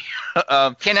fun to me.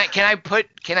 Can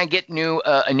I get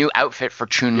a new outfit for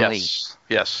Chun-Li?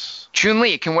 Yes.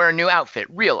 Chun-Li can wear a new outfit,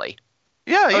 really?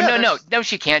 Yeah. No,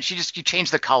 she can't. You change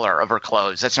the color of her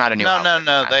clothes. That's not a new outfit.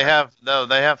 No.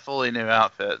 They have fully new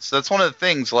outfits. That's one of the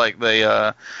things they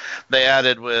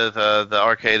added with the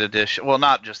arcade edition. Well,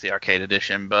 not just the arcade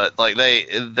edition, but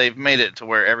they've made it to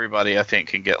where everybody, I think,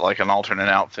 can get an alternate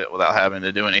outfit without having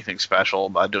to do anything special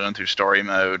by doing through story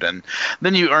mode, and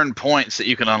then you earn points that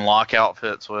you can unlock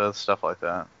outfits with, stuff like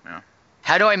that. Yeah.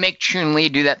 How do I make Chun-Li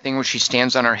do that thing where she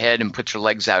stands on her head and puts her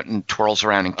legs out and twirls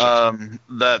around and kicks?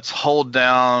 That's hold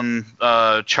down,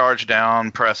 charge down,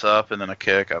 press up, and then a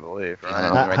kick, I believe.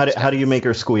 Right? How do you make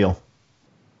her squeal?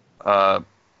 I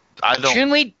don't.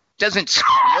 Chun-Li doesn't squeal.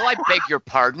 I beg your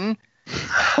pardon.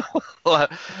 Well,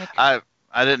 I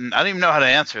didn't even know how to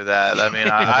answer that. I mean,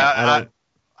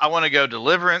 I want to go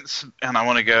Deliverance, and I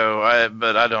want to go,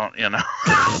 but I don't.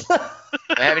 I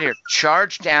have it here.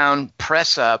 Charge down,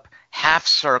 press up. Half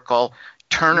circle,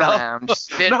 turn around,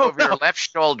 spit over your left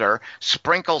shoulder,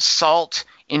 sprinkle salt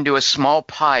into a small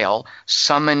pile,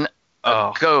 summon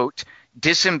a goat,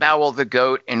 disembowel the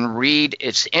goat, and read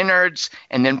its innards,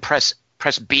 and then press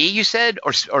B, you said,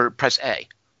 or press A?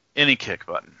 Any kick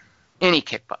button. Any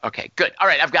kick button. Okay, good. All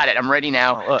right, I've got it. I'm ready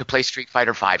now to play Street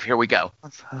Fighter 5. Here we go.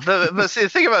 But see, the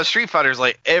thing about Street Fighter is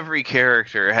every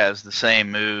character has the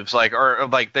same moves, or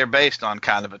they're based on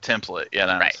kind of a template,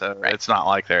 Right, so right. It's not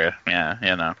like they're,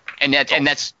 And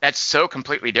that's so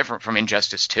completely different from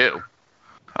Injustice 2.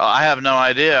 Oh, I have no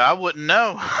idea. I wouldn't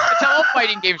know. That's how all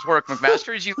fighting games work,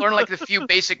 McMaster, is you learn like the few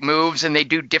basic moves and they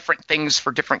do different things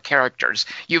for different characters.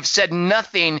 You've said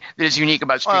nothing that is unique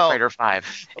about Street Fighter V.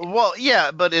 Well, yeah,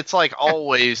 but it's like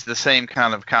always the same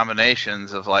kind of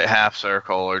combinations of like half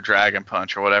circle or dragon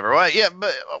punch or whatever. Well, yeah,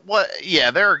 but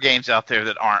there are games out there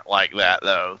that aren't like that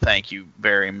though. Thank you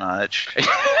very much.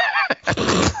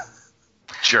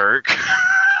 Jerk.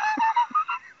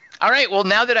 All right, well,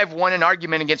 now that I've won an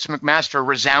argument against McMaster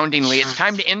resoundingly, it's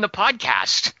time to end the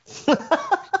podcast.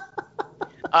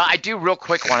 I do real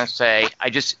quick want to say,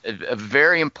 a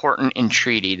very important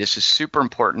entreaty. This is super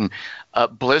important.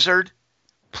 Blizzard,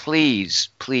 please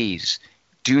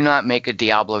do not make a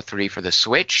Diablo 3 for the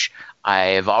Switch.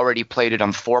 I have already played it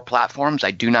on 4 platforms. I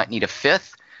do not need a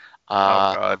 5th. Oh,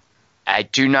 God. I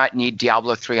do not need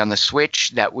Diablo 3 on the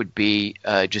Switch. That would be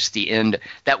just the end.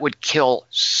 That would kill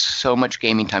so much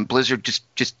gaming time. Blizzard,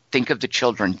 just think of the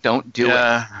children. Don't do it.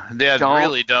 Yeah,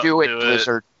 really don't do it,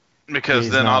 Blizzard.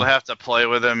 Because then I'll have to play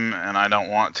with him, and I don't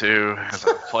want to. Because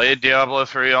I play Diablo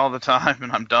 3 all the time,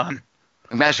 and I'm done.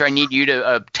 Master, I need you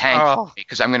to tank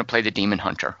because I'm going to play the Demon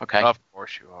Hunter, okay? Of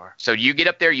course you are. So you get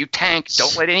up there, you tank.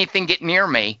 Don't let anything get near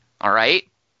me, all right?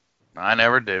 I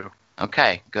never do.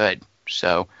 Okay, good.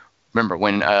 So remember,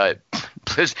 when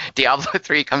Diablo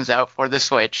 3 comes out for the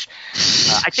Switch,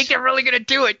 I think they're really going to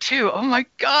do it, too. Oh, my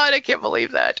God, I can't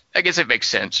believe that. I guess it makes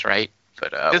sense, right?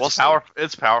 But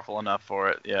it's powerful enough for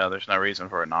it. Yeah, there's no reason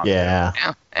for it not to.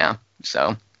 Yeah.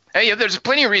 So, hey, there's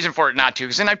plenty of reason for it not to,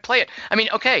 because then I'd play it. I mean,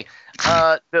 okay,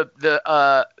 the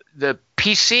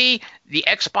PC, the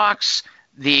Xbox,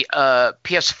 the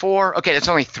PS4, okay, that's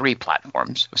only 3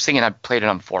 platforms. I was thinking I played it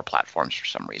on 4 platforms for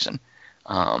some reason.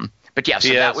 But yeah,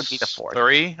 so that would be the 4th.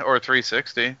 3 or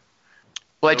 360?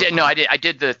 Well, I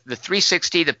did the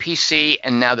 360, the PC,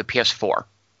 and now the PS4.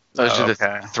 Those are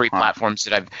the 3 platforms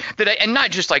that I and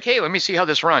not just like, hey, let me see how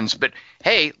this runs, but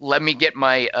hey, let me get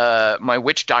my my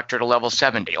Witch Doctor to level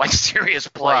 70, like serious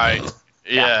play. Right.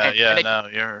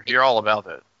 Yeah, you're all about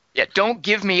it. Yeah, don't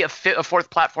give me a 4th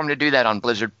platform to do that on,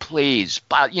 Blizzard, please.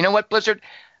 You know what, Blizzard?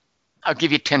 I'll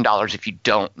give you $10 if you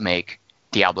don't make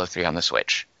Diablo 3 on the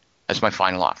Switch. That's my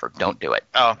final offer. Don't do it.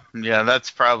 Oh, yeah,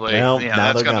 that's probably now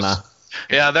that's they're gonna.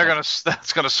 Yeah,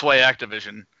 that's gonna sway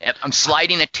Activision. Yep, I'm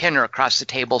sliding a tenner across the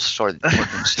table so that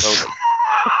working slowly.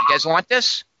 You guys want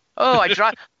this? Oh, I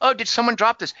dropped. Oh, did someone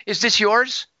drop this? Is this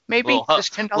yours? Maybe this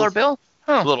 $10 bill.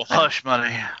 A little hush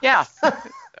money. Yeah.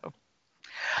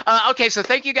 Okay, so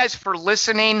thank you guys for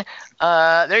listening.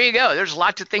 There you go. There's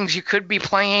lots of things you could be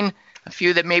playing. A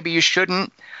few that maybe you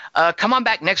shouldn't. Come on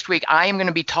back next week. I am going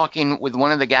to be talking with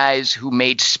one of the guys who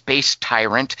made Space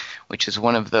Tyrant, which is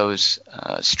one of those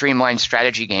streamlined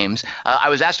strategy games. I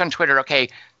was asked on Twitter, okay,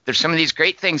 there's some of these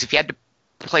great things. If you had to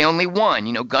play only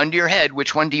one, gun to your head,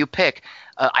 which one do you pick?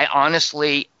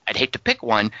 I'd hate to pick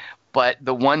one, but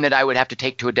the one that I would have to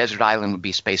take to a desert island would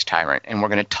be Space Tyrant. And we're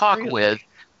going to talk with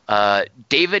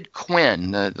David Quinn,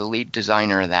 the lead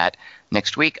designer of that,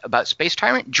 next week about Space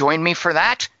Tyrant. Join me for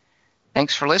that.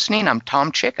 Thanks for listening. I'm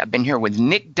Tom Chick. I've been here with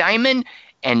Nick Diamond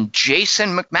and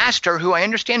Jason McMaster, who I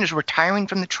understand is retiring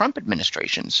from the Trump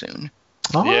administration soon.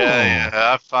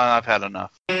 Yeah, I've had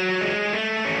enough.